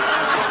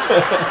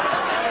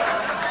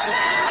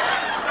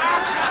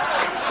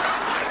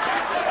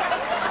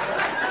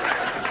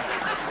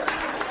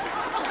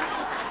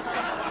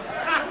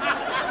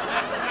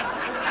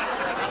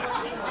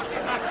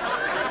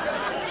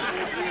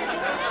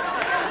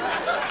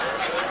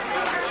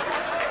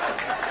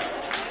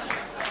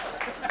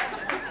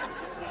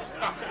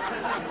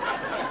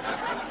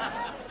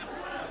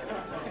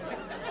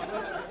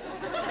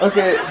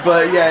 Okay,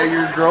 but yeah,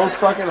 your girl's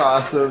fucking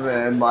awesome,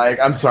 and like,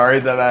 I'm sorry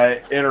that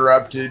I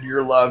interrupted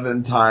your love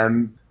and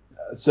time.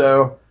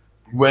 So,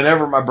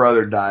 whenever my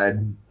brother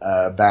died,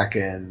 back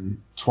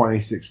in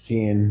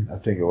 2016, I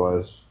think it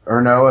was,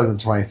 or no, it wasn't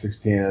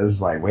 2016. It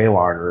was like way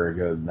longer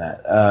ago than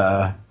that.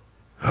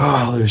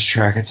 I lose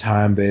track of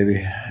time,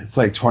 baby. It's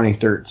like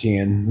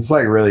 2013. It's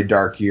like a really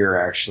dark year,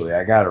 actually.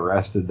 I got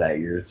arrested that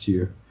year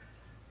too,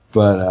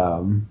 but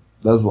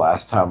that was the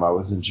last time I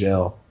was in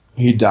jail.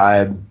 He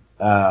died.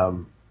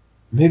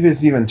 Maybe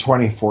it's even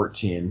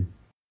 2014.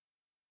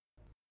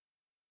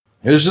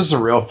 It was just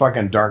a real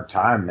fucking dark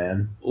time,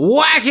 man.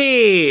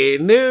 Wacky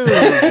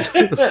news!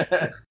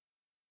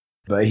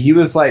 But he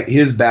was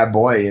a bad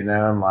boy, you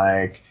know, and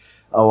like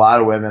a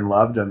lot of women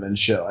loved him and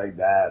shit like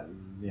that.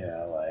 And, you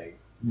know, like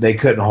they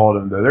couldn't hold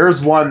him though. There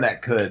was one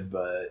that could,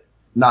 but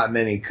not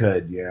many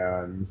could, you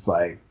know, and it's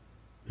like.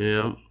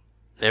 Yeah.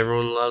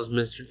 Everyone loves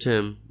Mr.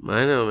 Tim.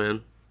 I know,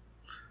 man.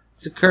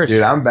 It's a curse.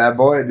 Dude, I'm a bad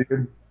boy,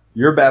 dude.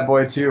 You're a bad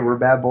boy, too. We're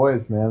bad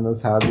boys, man.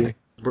 That's how it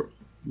be.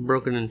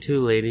 Broken in two,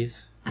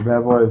 ladies. We're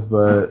bad boys,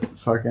 but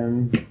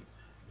fucking,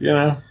 you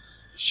know,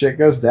 shit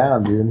goes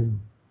down, dude.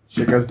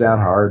 Shit goes down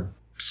hard.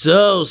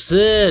 So,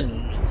 Sid.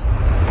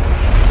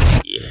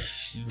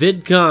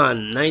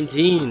 VidCon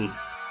 19.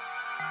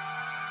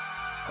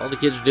 All the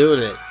kids are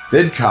doing it.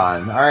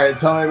 VidCon. Alright,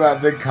 tell me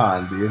about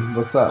VidCon, dude.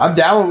 What's up? I'm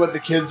down with what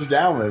the kids are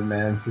down with,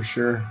 man, for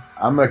sure.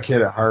 I'm a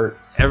kid at heart.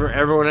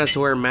 Everyone has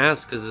to wear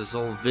masks because this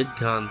whole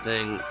VidCon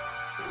thing.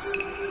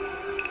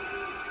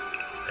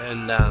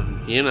 And,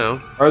 you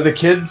know. Are the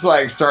kids,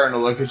 like, starting to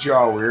look at you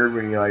all weird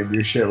when you, like,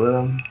 do shit with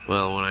them?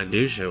 Well, when I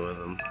do shit with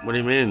them. What do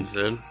you mean,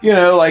 Sid? You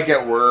know, like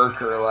at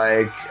work or,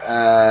 like,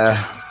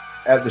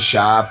 at the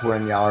shop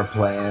when y'all are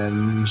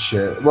playing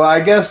shit. Well, I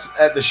guess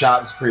at the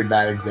shop's a pretty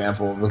bad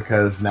example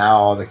because now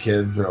all the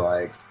kids are,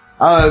 like...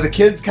 I don't know, the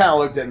kids kind of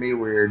looked at me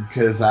weird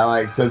because I,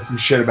 like, said some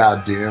shit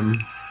about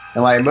Doom.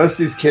 And, like, most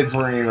of these kids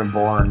weren't even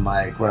born,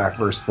 like, when I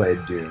first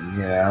played Doom,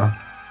 you know?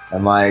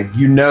 And, like,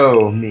 you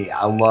know me,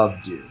 I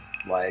love Doom.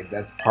 Like,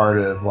 that's part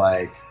of,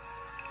 like,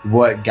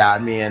 what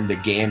got me into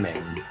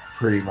gaming,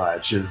 pretty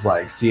much, is,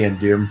 like, seeing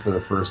Doom for the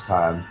first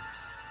time.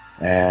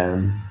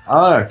 And, I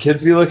don't know,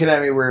 kids be looking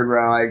at me weird when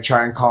I, like,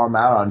 try and call them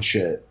out on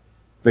shit.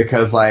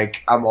 Because,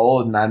 like, I'm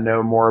old and I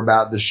know more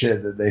about the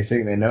shit that they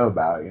think they know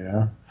about, you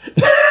know?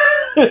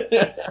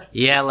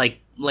 Yeah,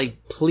 like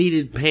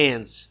pleated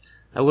pants.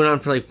 I went on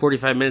for, like,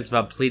 45 minutes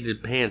about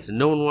pleated pants, and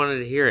no one wanted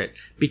to hear it.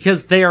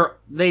 Because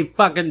they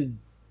fucking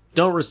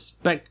don't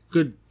respect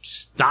good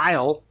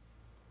style.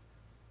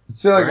 I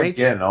feel like I'm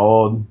getting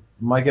old.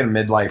 I'm like in a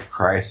midlife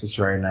crisis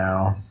right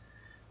now.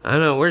 I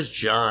don't know. Where's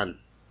John?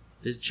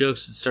 His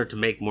jokes should start to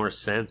make more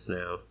sense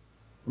now.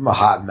 I'm a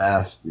hot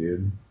mess,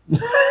 dude.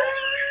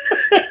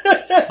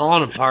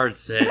 Falling apart,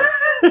 Sid.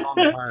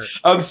 Falling apart.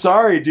 I'm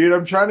sorry, dude.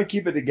 I'm trying to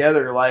keep it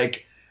together.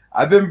 Like,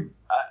 I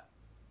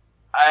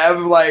have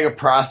like a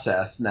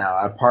process now.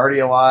 I party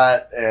a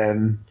lot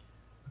and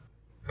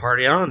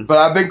party on. But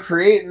I've been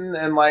creating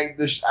and like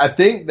this. I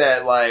think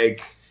that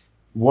like.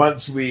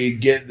 Once we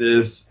get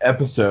this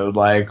episode,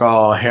 like,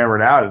 all hammered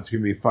out, it's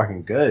gonna be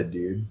fucking good,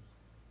 dude.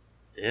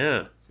 Yeah.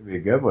 It's gonna be a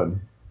good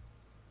one.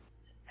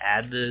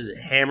 Add the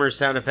hammer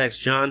sound effects,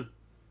 John.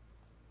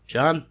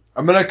 John?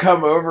 I'm gonna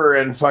come over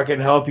and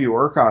fucking help you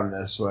work on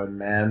this one,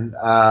 man.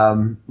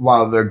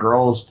 While the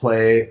girls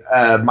play.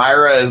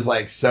 Myra is,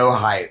 like, so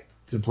hyped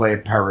to play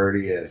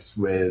Parodius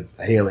with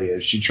Haley.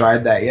 Has she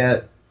tried that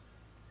yet?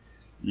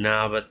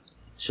 No, but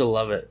she'll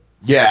love it.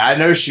 Yeah, I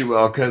know she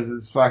will, because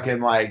it's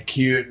fucking, like,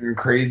 cute and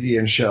crazy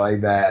and shit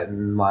like that.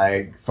 And,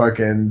 like,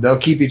 fucking, they'll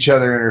keep each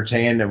other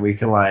entertained and we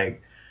can,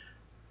 like,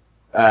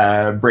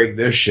 break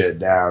this shit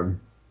down.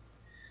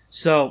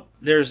 So,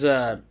 there's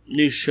a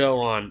new show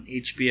on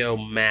HBO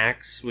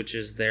Max, which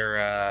is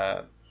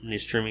their new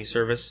streaming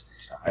service.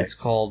 It's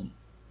called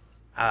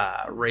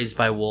Raised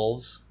by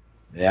Wolves.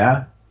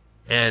 Yeah?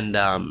 And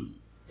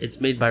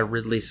it's made by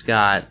Ridley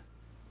Scott,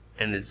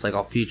 and it's like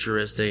all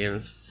futuristic, and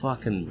it's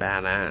fucking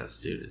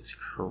badass, dude. It's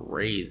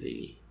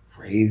crazy.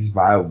 Raised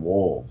by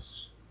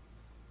Wolves.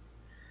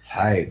 It's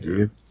hype,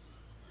 dude.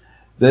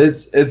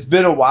 It's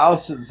been a while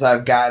since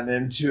I've gotten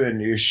into a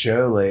new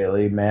show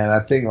lately, man.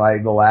 I think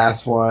like the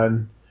last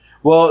one.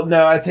 Well,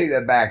 no, I take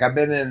that back. I've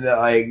been into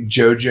like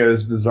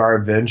JoJo's Bizarre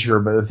Adventure,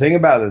 but the thing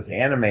about this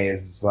anime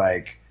is it's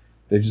like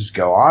they just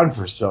go on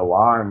for so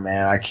long,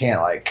 man. I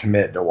can't like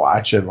commit to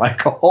watching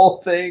like a whole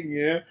thing,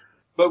 you know?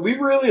 But we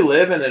really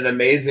live in an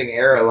amazing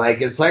era.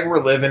 Like it's like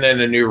we're living in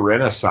a new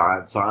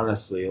renaissance,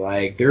 honestly.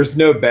 Like there's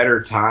no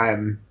better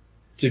time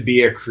to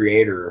be a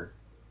creator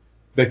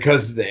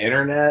because of the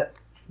internet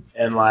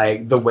and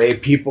like the way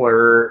people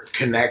are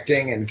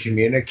connecting and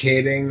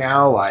communicating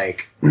now.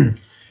 Like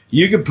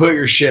you could put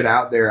your shit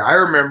out there. I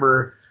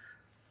remember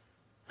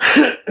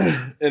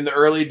in the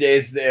early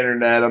days of the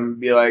internet, I'm gonna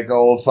be like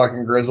old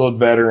fucking grizzled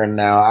veteran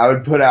now. I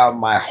would put out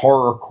my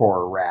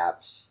horrorcore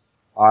raps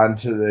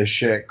onto this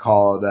shit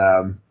called,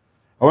 I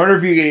wonder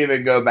if you can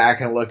even go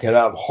back and look it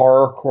up.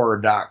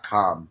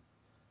 Horrorcore.com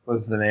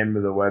was the name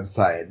of the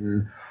website.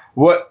 And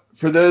what,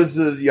 for those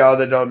of y'all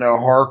that don't know,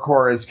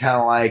 horrorcore is kind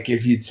of like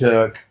if you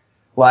took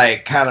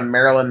like kind of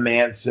Marilyn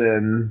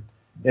Manson,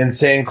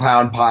 Insane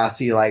Clown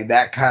Posse, like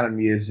that kind of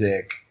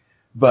music,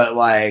 but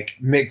like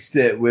mixed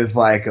it with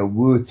like a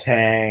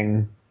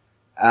Wu-Tang,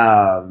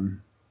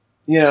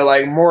 you know,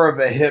 like more of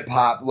a hip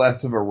hop,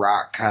 less of a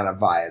rock kind of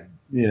vibe.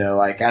 You know,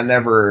 like I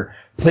never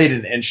played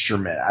an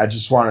instrument. I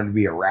just wanted to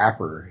be a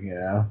rapper, you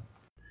know?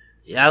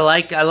 Yeah, I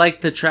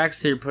like the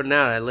tracks that you're putting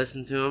out. I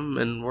listen to them,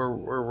 and we're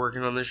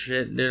working on this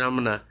shit, dude.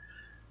 I'm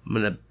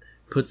gonna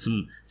put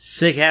some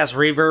sick ass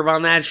reverb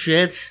on that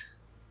shit.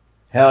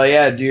 Hell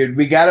yeah, dude.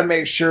 We got to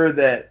make sure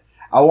that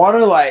I want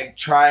to like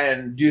try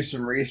and do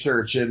some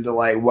research into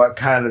like what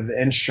kind of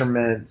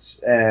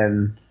instruments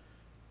and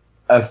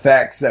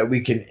effects that we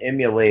can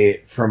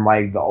emulate from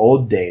like the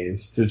old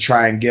days to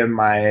try and give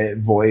my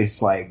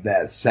voice like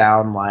that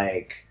sound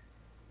like,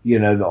 you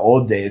know, the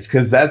old days.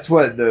 Cause that's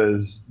what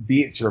those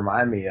beats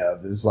remind me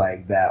of, is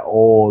like that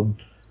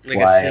old, like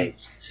a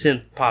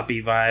synth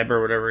poppy vibe or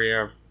whatever.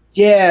 Yeah.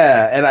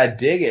 Yeah. And I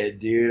dig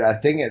it, dude. I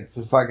think it's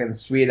a fucking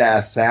sweet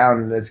ass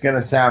sound, and it's going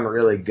to sound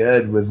really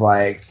good with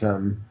like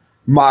some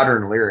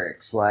modern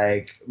lyrics.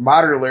 Like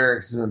modern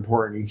lyrics is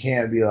important. You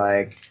can't be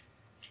like,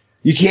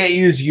 you can't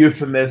use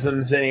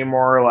euphemisms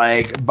anymore.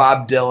 Like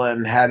Bob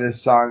Dylan had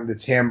his song "The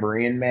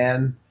Tambourine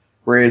Man,"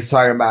 where he was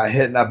talking about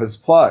hitting up his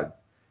plug.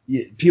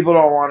 People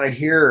don't want to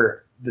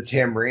hear the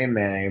Tambourine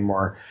Man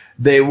anymore.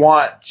 They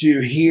want to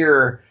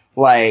hear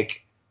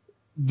like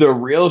the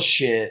real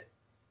shit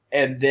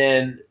and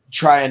then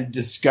try and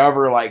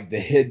discover like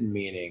the hidden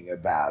meaning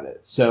about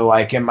it. So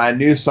like in my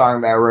new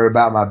song that I wrote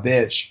about my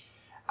bitch,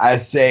 I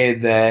say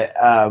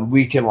that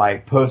we can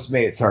like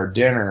Postmates our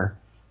dinner.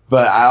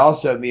 But I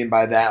also mean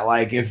by that,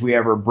 like, if we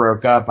ever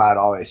broke up, I'd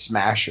always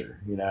smash her.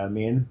 You know what I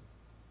mean?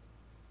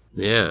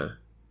 Yeah.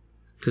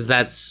 Because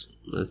that's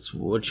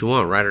what you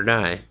want, ride or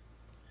die.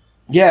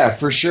 Yeah,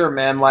 for sure,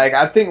 man. Like,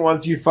 I think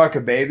once you fuck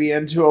a baby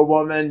into a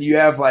woman, you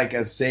have, like,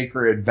 a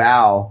sacred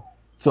vow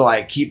to,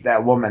 like, keep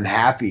that woman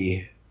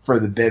happy for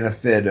the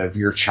benefit of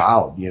your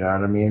child. You know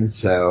what I mean?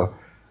 So,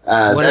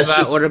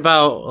 what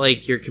about,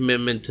 like, your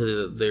commitment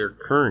to their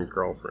current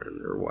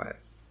girlfriend or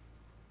wife?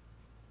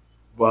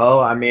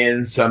 Well, I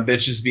mean, some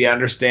bitches be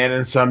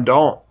understanding, some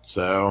don't.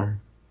 So,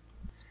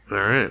 all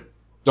right.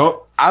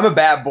 I'm a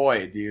bad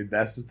boy, dude.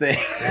 That's the thing.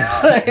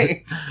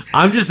 Like,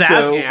 I'm just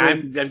asking.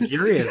 I'm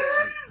curious.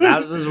 How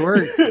does this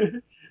work?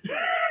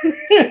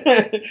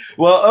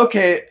 Well,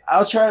 okay.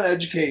 I'll try and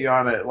educate you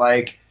on it.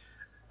 Like,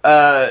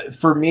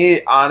 for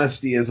me,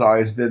 honesty has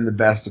always been the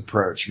best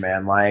approach,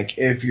 man. Like,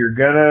 if you're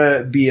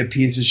gonna be a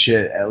piece of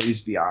shit, at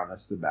least be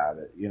honest about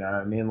it. You know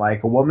what I mean?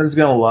 Like, a woman's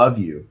gonna love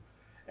you,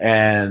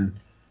 and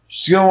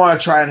she's going to want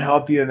to try and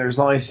help you, and there's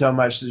only so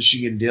much that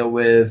she can deal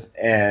with.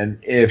 And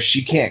if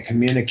she can't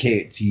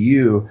communicate to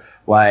you,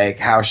 like,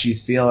 how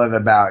she's feeling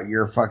about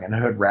your fucking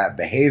hood rat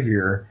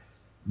behavior,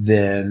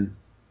 then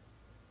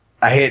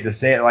I hate to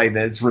say it like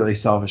that. It's a really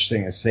selfish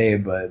thing to say,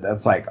 but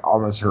that's, like,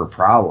 almost her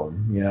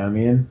problem. You know what I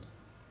mean?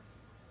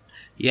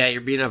 Yeah,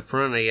 you're being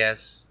upfront, I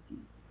guess.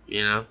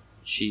 You know?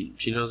 She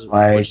knows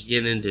what she's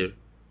getting into.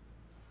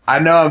 I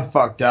know I'm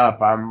fucked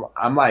up.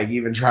 I'm like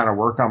even trying to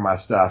work on my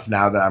stuff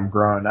now that I'm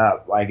growing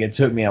up. Like it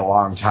took me a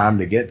long time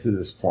to get to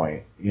this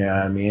point. You know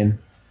what I mean?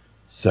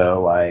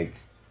 So like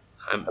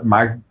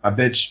my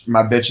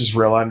bitch is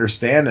real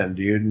understanding,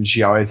 dude, and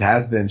she always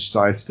has been. She's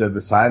always stood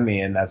beside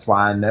me, and that's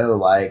why I know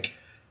like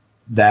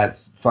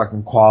that's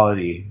fucking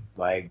quality.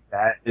 Like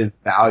that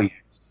is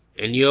values.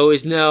 And you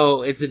always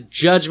know it's a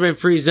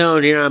judgment-free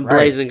zone here on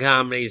Blazin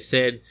Comedy,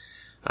 Sid.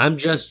 I'm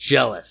just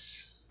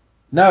jealous.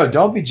 No,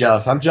 don't be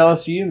jealous. I'm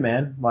jealous of you,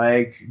 man.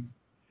 Like,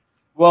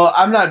 well,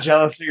 I'm not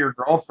jealous of your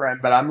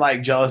girlfriend, but I'm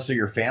like jealous of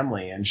your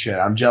family and shit.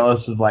 I'm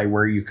jealous of like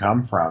where you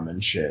come from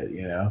and shit,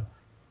 you know?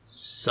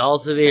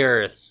 Salt of the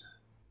earth.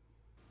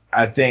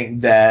 I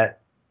think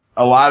that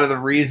a lot of the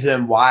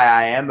reason why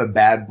I am a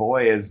bad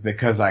boy is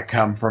because I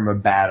come from a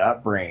bad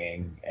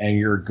upbringing, and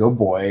you're a good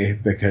boy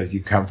because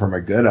you come from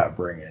a good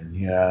upbringing.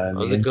 You know what I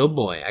was a good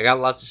boy. I got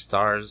lots of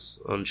stars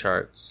on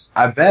charts.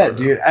 I bet,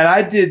 dude. And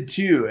I did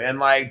too. And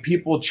like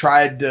people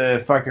tried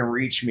to fucking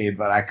reach me,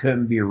 but I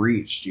couldn't be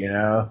reached, you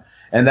know?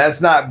 And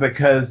that's not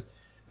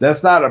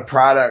a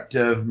product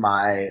of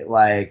my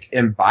like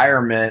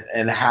environment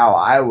and how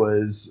I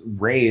was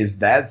raised.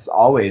 That's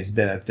always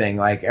been a thing.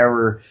 Like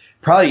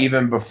probably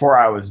even before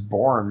I was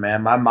born,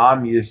 man, my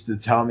mom used to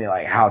tell me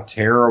like how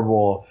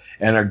terrible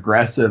and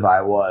aggressive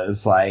I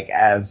was, like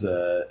as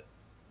a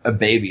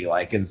baby,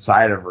 like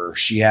inside of her.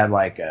 She had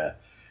like a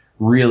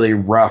really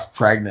rough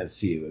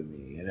pregnancy with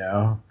me, you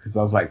know, because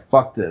I was like,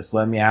 fuck this,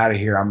 let me out of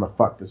here. I'm gonna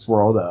fuck this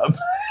world up.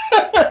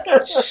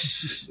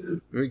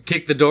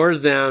 Kick the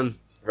doors down.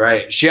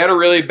 Right. She had a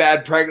really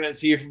bad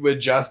pregnancy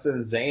with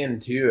Justin Zane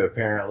too,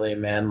 apparently,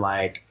 man.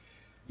 Like,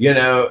 you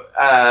know,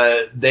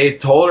 they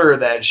told her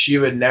that she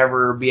would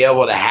never be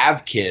able to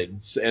have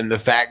kids, and the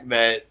fact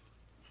that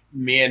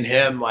me and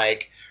him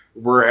like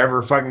were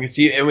ever fucking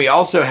conceived. And we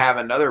also have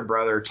another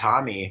brother,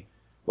 Tommy.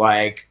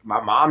 Like,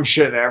 my mom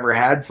should have ever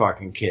had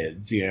fucking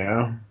kids, you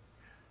know?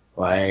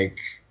 Like,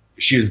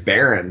 she was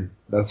barren.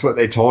 That's what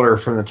they told her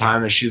from the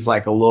time that she's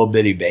like a little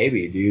bitty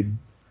baby, dude.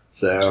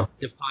 So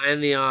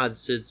defying the odds,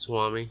 Sid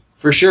Swami.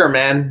 For sure,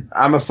 man.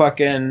 I'm a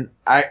fucking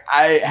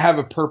I have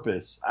a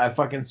purpose. I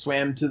fucking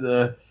swam to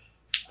the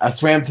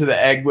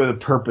egg with a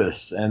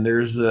purpose, and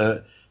there's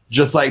a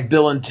just like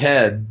Bill and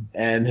Ted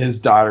and his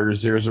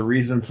daughters, there's a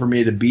reason for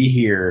me to be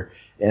here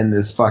in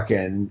this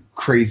fucking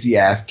crazy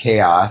ass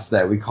chaos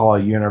that we call a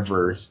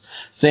universe.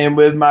 Same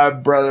with my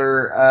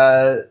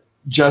brother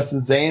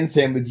Justin Zane,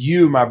 same with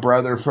you, my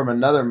brother from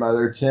another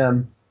mother,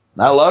 Tim.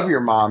 I love your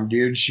mom,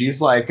 dude.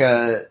 She's like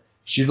a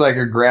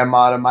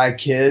grandma to my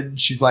kid.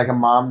 She's like a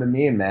mom to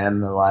me,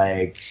 man.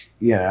 Like,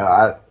 you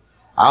know,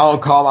 I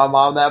don't call my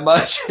mom that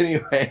much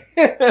anyway.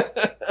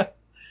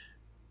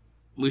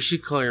 We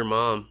should call your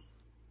mom.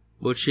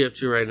 What's she up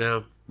to right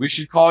now? We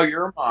should call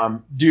your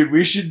mom. Dude,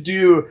 we should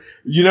do,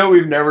 you know,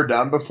 we've never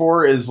done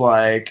before is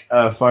like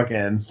a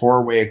fucking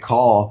 4-way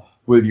call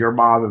with your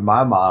mom and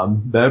my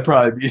mom. That'd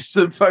probably be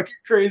some fucking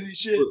crazy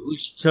shit. We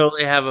should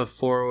totally have a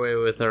 4-way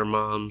with our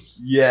moms.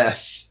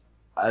 Yes.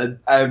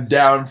 I'm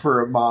down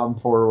for a mom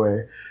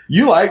 4-way.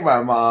 You like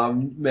my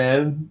mom,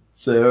 man.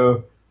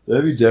 So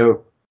that'd be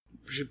dope.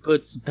 We should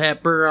put some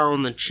pepper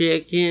on the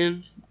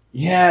chicken.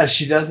 Yeah,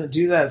 she doesn't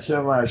do that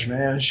so much,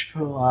 man. She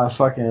put a lot of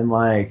fucking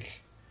like,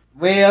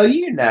 well,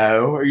 you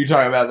know. Are you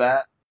talking about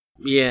that?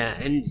 Yeah,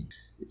 and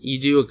you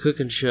do a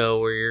cooking show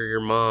where you're your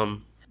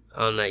mom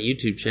on that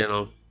YouTube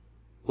channel.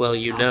 Well,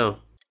 you know.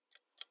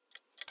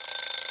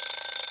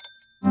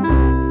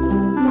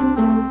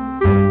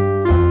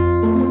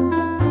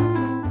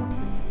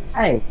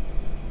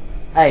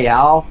 Hey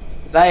y'all.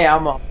 Today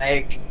I'm gonna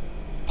make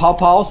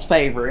Pawpaw's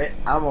favorite.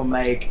 I'm gonna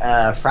make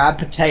fried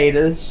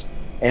potatoes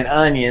and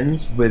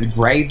onions with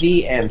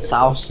gravy and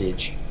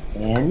sausage.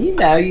 And you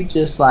know, you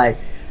just like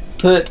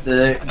put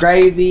the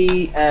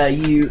gravy,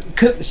 you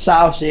cook the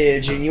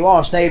sausage, and you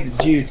want to save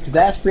the juice because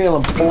that's real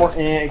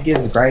important. It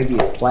gives the gravy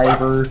its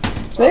flavor.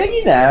 But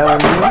you know, I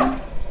mean, right?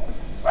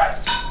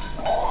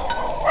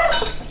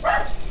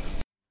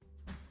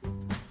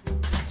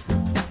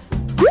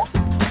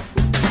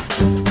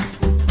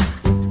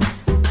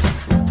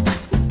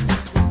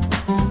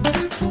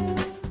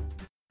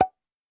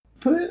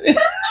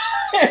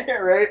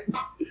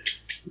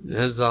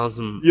 That's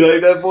awesome. You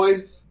like that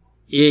voice?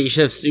 Yeah, you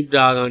should have Snoop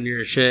Dogg on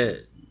your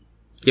shit.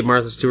 Get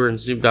Martha Stewart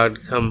and Snoop Dogg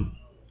to come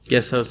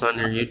guest host on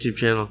your YouTube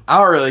channel. I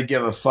don't really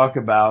give a fuck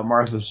about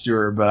Martha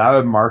Stewart, but I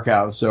would mark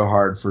out so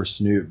hard for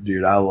Snoop,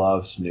 dude. I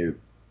love Snoop.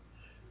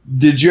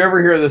 Did you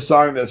ever hear the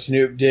song that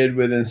Snoop did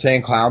with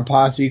Insane Clown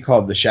Posse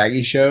called The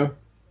Shaggy Show?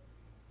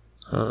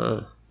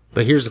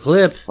 But here's the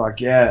clip.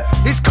 Fuck yeah.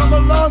 He's come a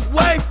long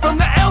way from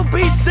the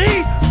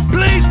LBC.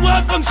 Please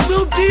welcome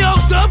Snoop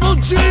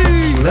D-O-double-G.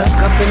 Look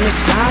up in the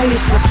sky,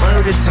 it's a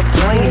bird, it's a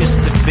plane. It's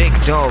the big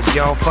dog,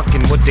 y'all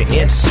fucking with the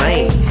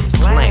insane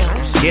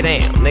clowns. Get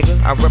down,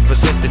 nigga, I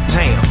represent the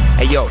town.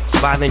 Hey yo,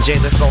 Violent J,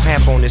 let's go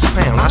half on this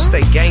pound. I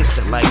stay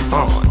gangster like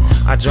Vaughn.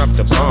 I dropped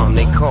the bomb,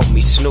 they call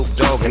me Snoop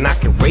Dogg, and I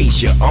can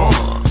raise your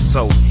arm.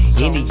 So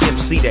any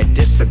MC that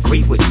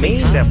disagree with me,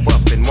 step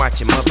up and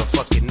watch your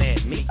motherfucking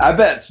ass me. I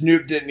bet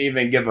Snoop didn't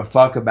even give a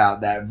fuck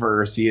about that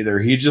verse either.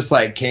 He just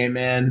like came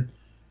in.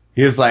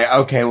 He was like,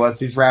 okay, what's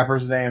these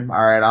rappers' name?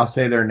 All right, I'll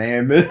say their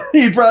name.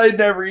 He probably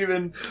never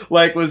even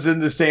like was in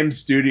the same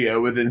studio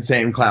with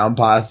Insane Clown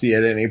Posse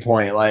at any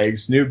point. Like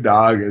Snoop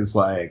Dogg is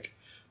like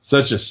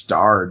such a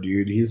star,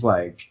 dude. He's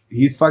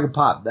fucking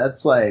pop.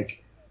 That's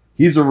like,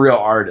 he's a real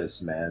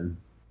artist, man.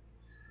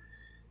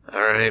 All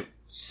right,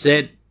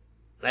 Sid,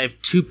 I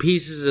have 2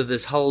 pieces of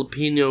this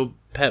jalapeno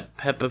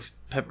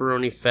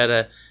pepperoni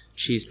feta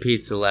cheese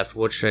pizza left.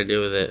 What should I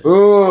do with it?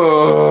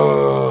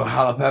 Ooh,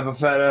 jalapeno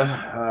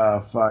feta. Oh,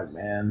 fuck,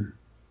 man.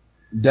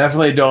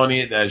 Definitely don't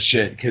eat that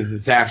shit because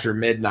it's after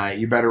midnight.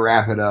 You better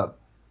wrap it up.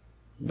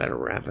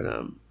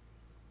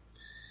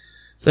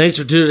 Thanks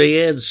for tuning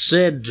in.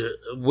 Sid,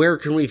 where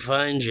can we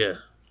find you?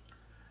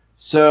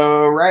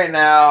 So right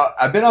now,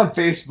 I've been on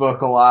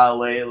Facebook a lot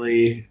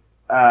lately.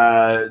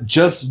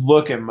 Just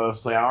looking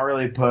mostly. I don't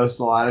really post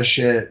a lot of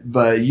shit,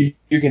 but you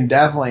can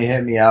definitely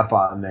hit me up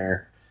on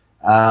there.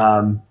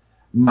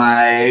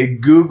 My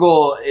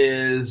Google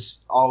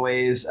is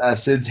always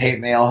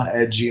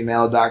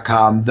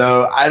sidshatemail@gmail.com,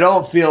 though I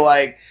don't feel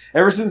like,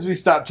 ever since we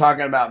stopped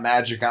talking about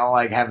magic, I don't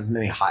like have as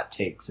many hot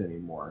takes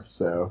anymore.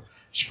 So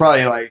should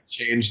probably like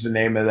change the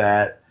name of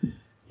that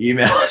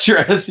email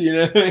address, you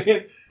know what I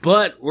mean?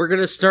 But we're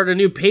going to start a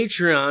new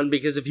Patreon,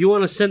 because if you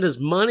want to send us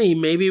money,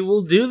 maybe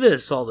we'll do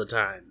this all the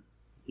time.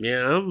 You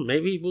know,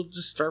 maybe we'll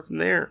just start from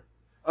there.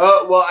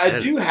 Well, I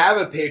do have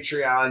a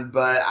Patreon,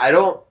 but I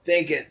don't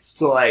think it's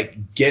to,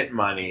 like, get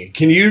money.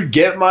 Can you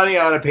get money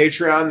on a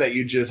Patreon that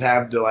you just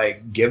have to,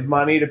 like, give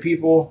money to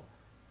people?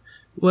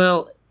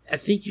 Well, I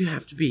think you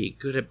have to be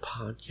good at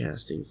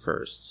podcasting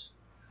first.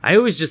 I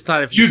always just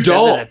thought if you said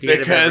don't, that at the because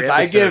end of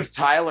every episode, I give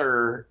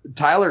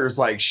Tyler's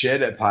like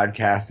shit at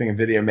podcasting and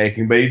video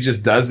making, but he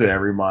just does it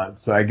every month,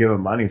 so I give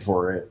him money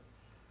for it.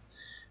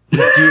 We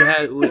do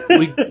have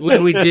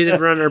when we did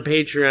run our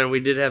Patreon, we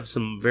did have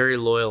some very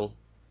loyal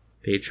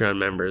Patreon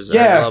members.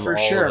 Yeah, I love for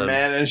all sure, of them.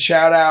 man. And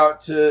shout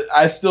out to,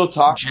 I still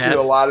talk Jeff. to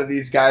a lot of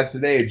these guys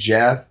today.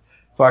 Jeff,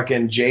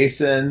 fucking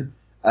Jason,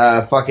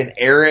 fucking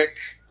Eric.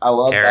 I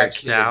love Eric that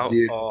kid, Stout.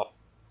 dude. Oh,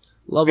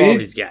 love all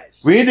these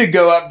guys. We need to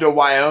go up to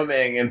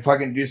Wyoming and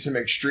fucking do some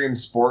extreme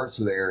sports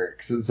with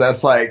Eric, since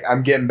that's like,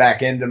 I'm getting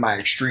back into my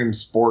extreme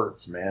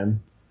sports,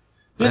 man.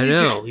 I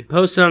know. He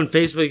posted on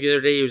Facebook the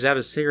other day he was out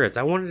of cigarettes.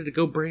 I wanted to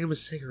go bring him a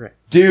cigarette.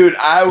 Dude,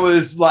 I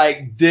was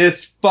like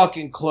this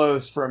fucking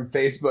close from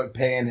Facebook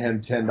paying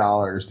him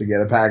 $10 to get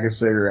a pack of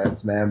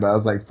cigarettes, man. But I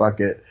was like, fuck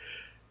it.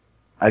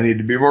 I need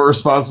to be more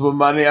responsible with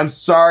money. I'm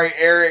sorry,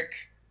 Eric.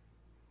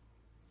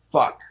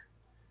 Fuck.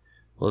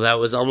 Well, that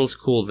was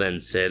almost cool then,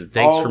 Sid.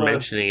 Thanks for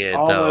mentioning it,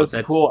 though.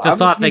 That's cool. the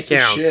thought that I'm a piece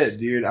counts. of shit,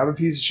 dude. I'm a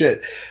piece of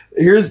shit.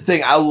 Here's the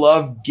thing. I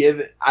love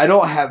giving. I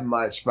don't have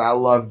much, but I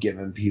love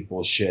giving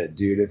people shit,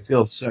 dude. It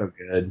feels so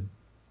good.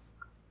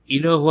 You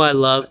know who I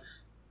love?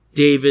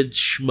 David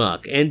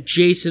Schmuck and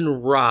Jason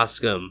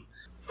Roscom.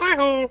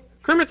 Hi-ho,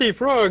 Kermit the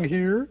Frog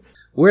here.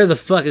 Where the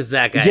fuck is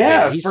that guy?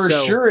 Yeah, He's for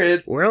sure.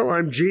 Well,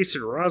 I'm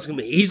Jason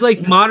Roscom. He's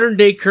like modern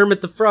day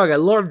Kermit the Frog. I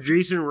love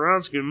Jason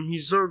Roscom.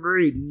 He's so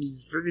great.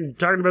 He's freaking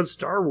talking about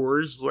Star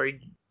Wars.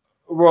 Like,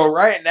 well,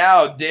 right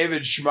now,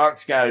 David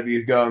Schmuck's got to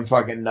be going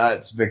fucking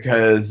nuts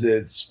because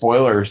it's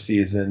spoiler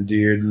season,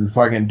 dude. And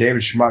fucking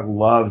David Schmuck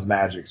loves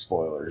magic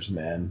spoilers,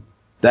 man.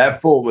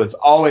 That fool was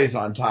always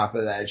on top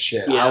of that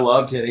shit. Yeah. I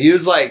loved him. He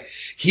was like,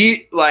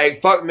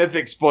 fuck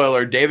Mythic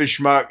spoiler. David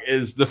Schmuck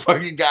is the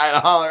fucking guy to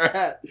holler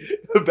at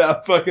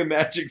about fucking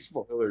magic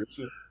spoilers.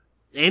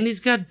 and he's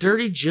got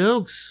dirty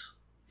jokes.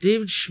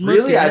 David Schmuck.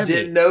 Really? I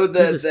didn't know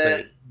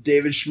that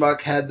David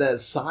Schmuck had that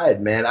side,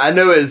 man. I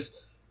know his,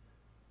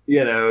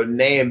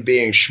 name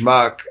being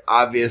Schmuck,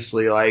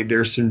 obviously, like,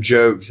 there's some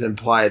jokes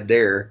implied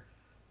there.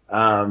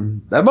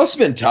 That must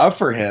have been tough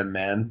for him,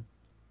 man.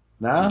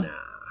 Nah.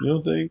 You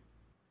don't think?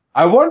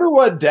 I wonder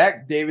what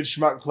deck David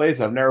Schmuck plays.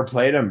 I've never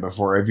played him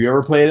before. Have you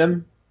ever played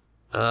him?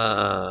 No.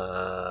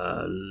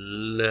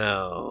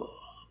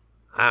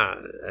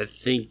 I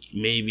think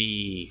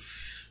maybe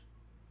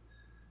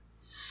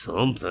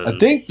something. I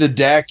think the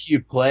deck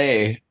you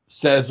play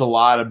says a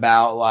lot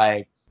about,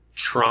 like,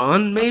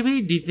 Tron,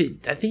 maybe? Do you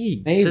think? I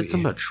think he said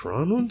something about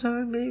Tron one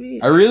time,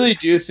 maybe? I really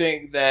do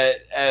think that,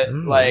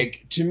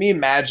 like, to me,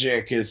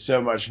 Magic is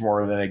so much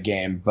more than a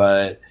game,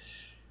 but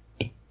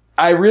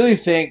I really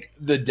think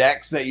the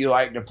decks that you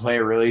like to play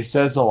really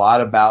says a lot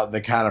about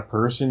the kind of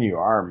person you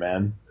are,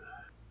 man.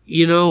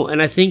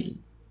 And I think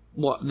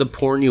the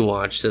porn you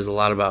watch says a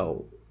lot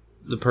about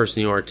the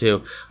person you are,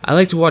 too. I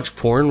like to watch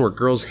porn where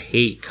girls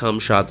hate cum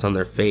shots on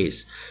their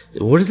face.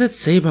 What does that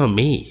say about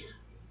me?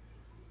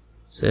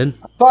 Sid?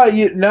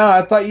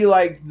 I thought you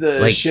liked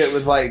the shit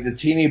with, like, the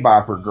teeny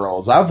bopper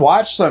girls. I've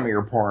watched some of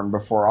your porn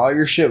before. All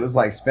your shit was,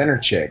 like, spinner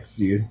chicks,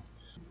 dude.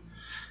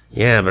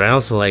 Yeah, but I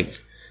also like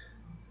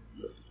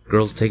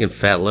girls taking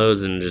fat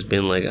loads and just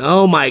being like,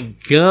 oh my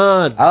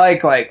god. I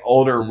like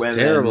older women,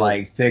 terrible.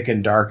 like thick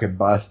and dark and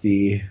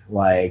busty,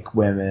 like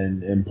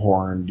women in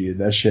porn, dude.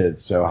 That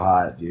shit's so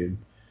hot, dude.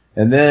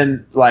 And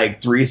then,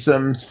 like,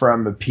 threesomes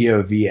from a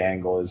POV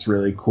angle is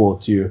really cool,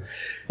 too.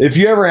 If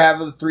you ever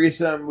have a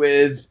threesome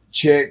with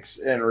chicks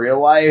in real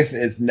life,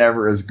 it's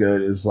never as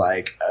good as,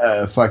 like,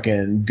 a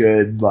fucking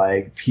good,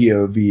 like,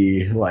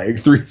 POV, like,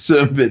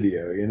 threesome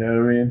video, you know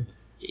what I mean?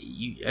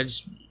 I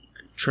just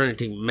trying to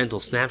take mental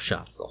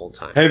snapshots the whole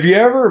time. Have you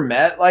ever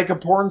met, like, a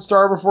porn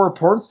star before?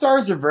 Porn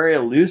stars are very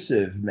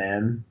elusive,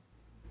 man.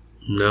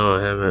 No,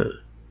 I haven't.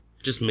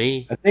 Just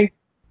me. I think,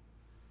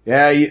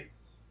 yeah,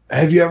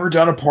 Have you ever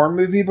done a porn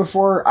movie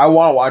before? I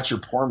want to watch your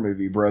porn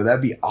movie, bro.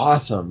 That'd be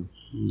awesome.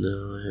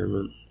 No, I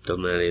haven't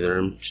done that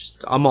either.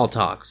 I'm all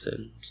talks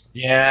and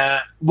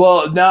yeah.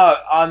 Well, no,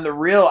 on the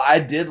real, I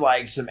did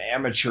like some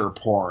amateur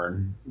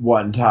porn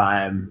one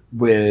time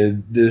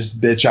with this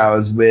bitch I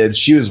was with.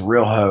 She was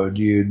real hoe,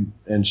 dude,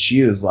 and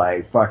she was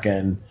like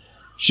fucking.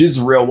 She's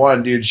a real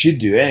one, dude. She'd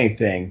do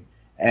anything,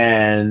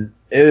 and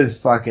it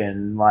was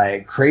fucking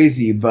like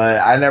crazy. But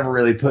I never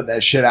really put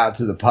that shit out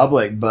to the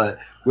public. But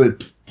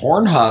with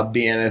Pornhub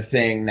being a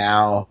thing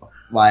now,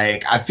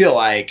 like I feel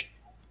like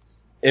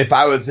if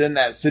I was in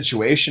that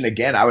situation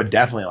again, I would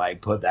definitely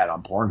like put that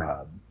on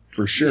Pornhub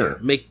for sure.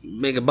 Yeah,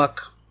 make a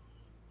buck.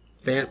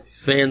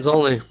 Fans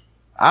only.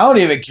 I don't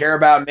even care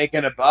about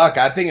making a buck.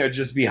 I think it would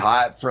just be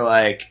hot for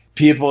like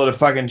people to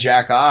fucking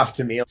jack off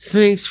to me.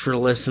 Thanks for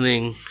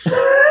listening.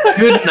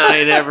 Good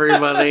night,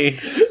 everybody.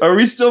 Are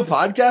we still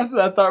podcasting?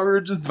 I thought we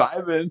were just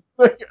vibing.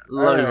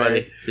 Love you,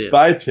 buddy. See ya.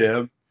 Bye,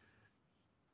 Tim.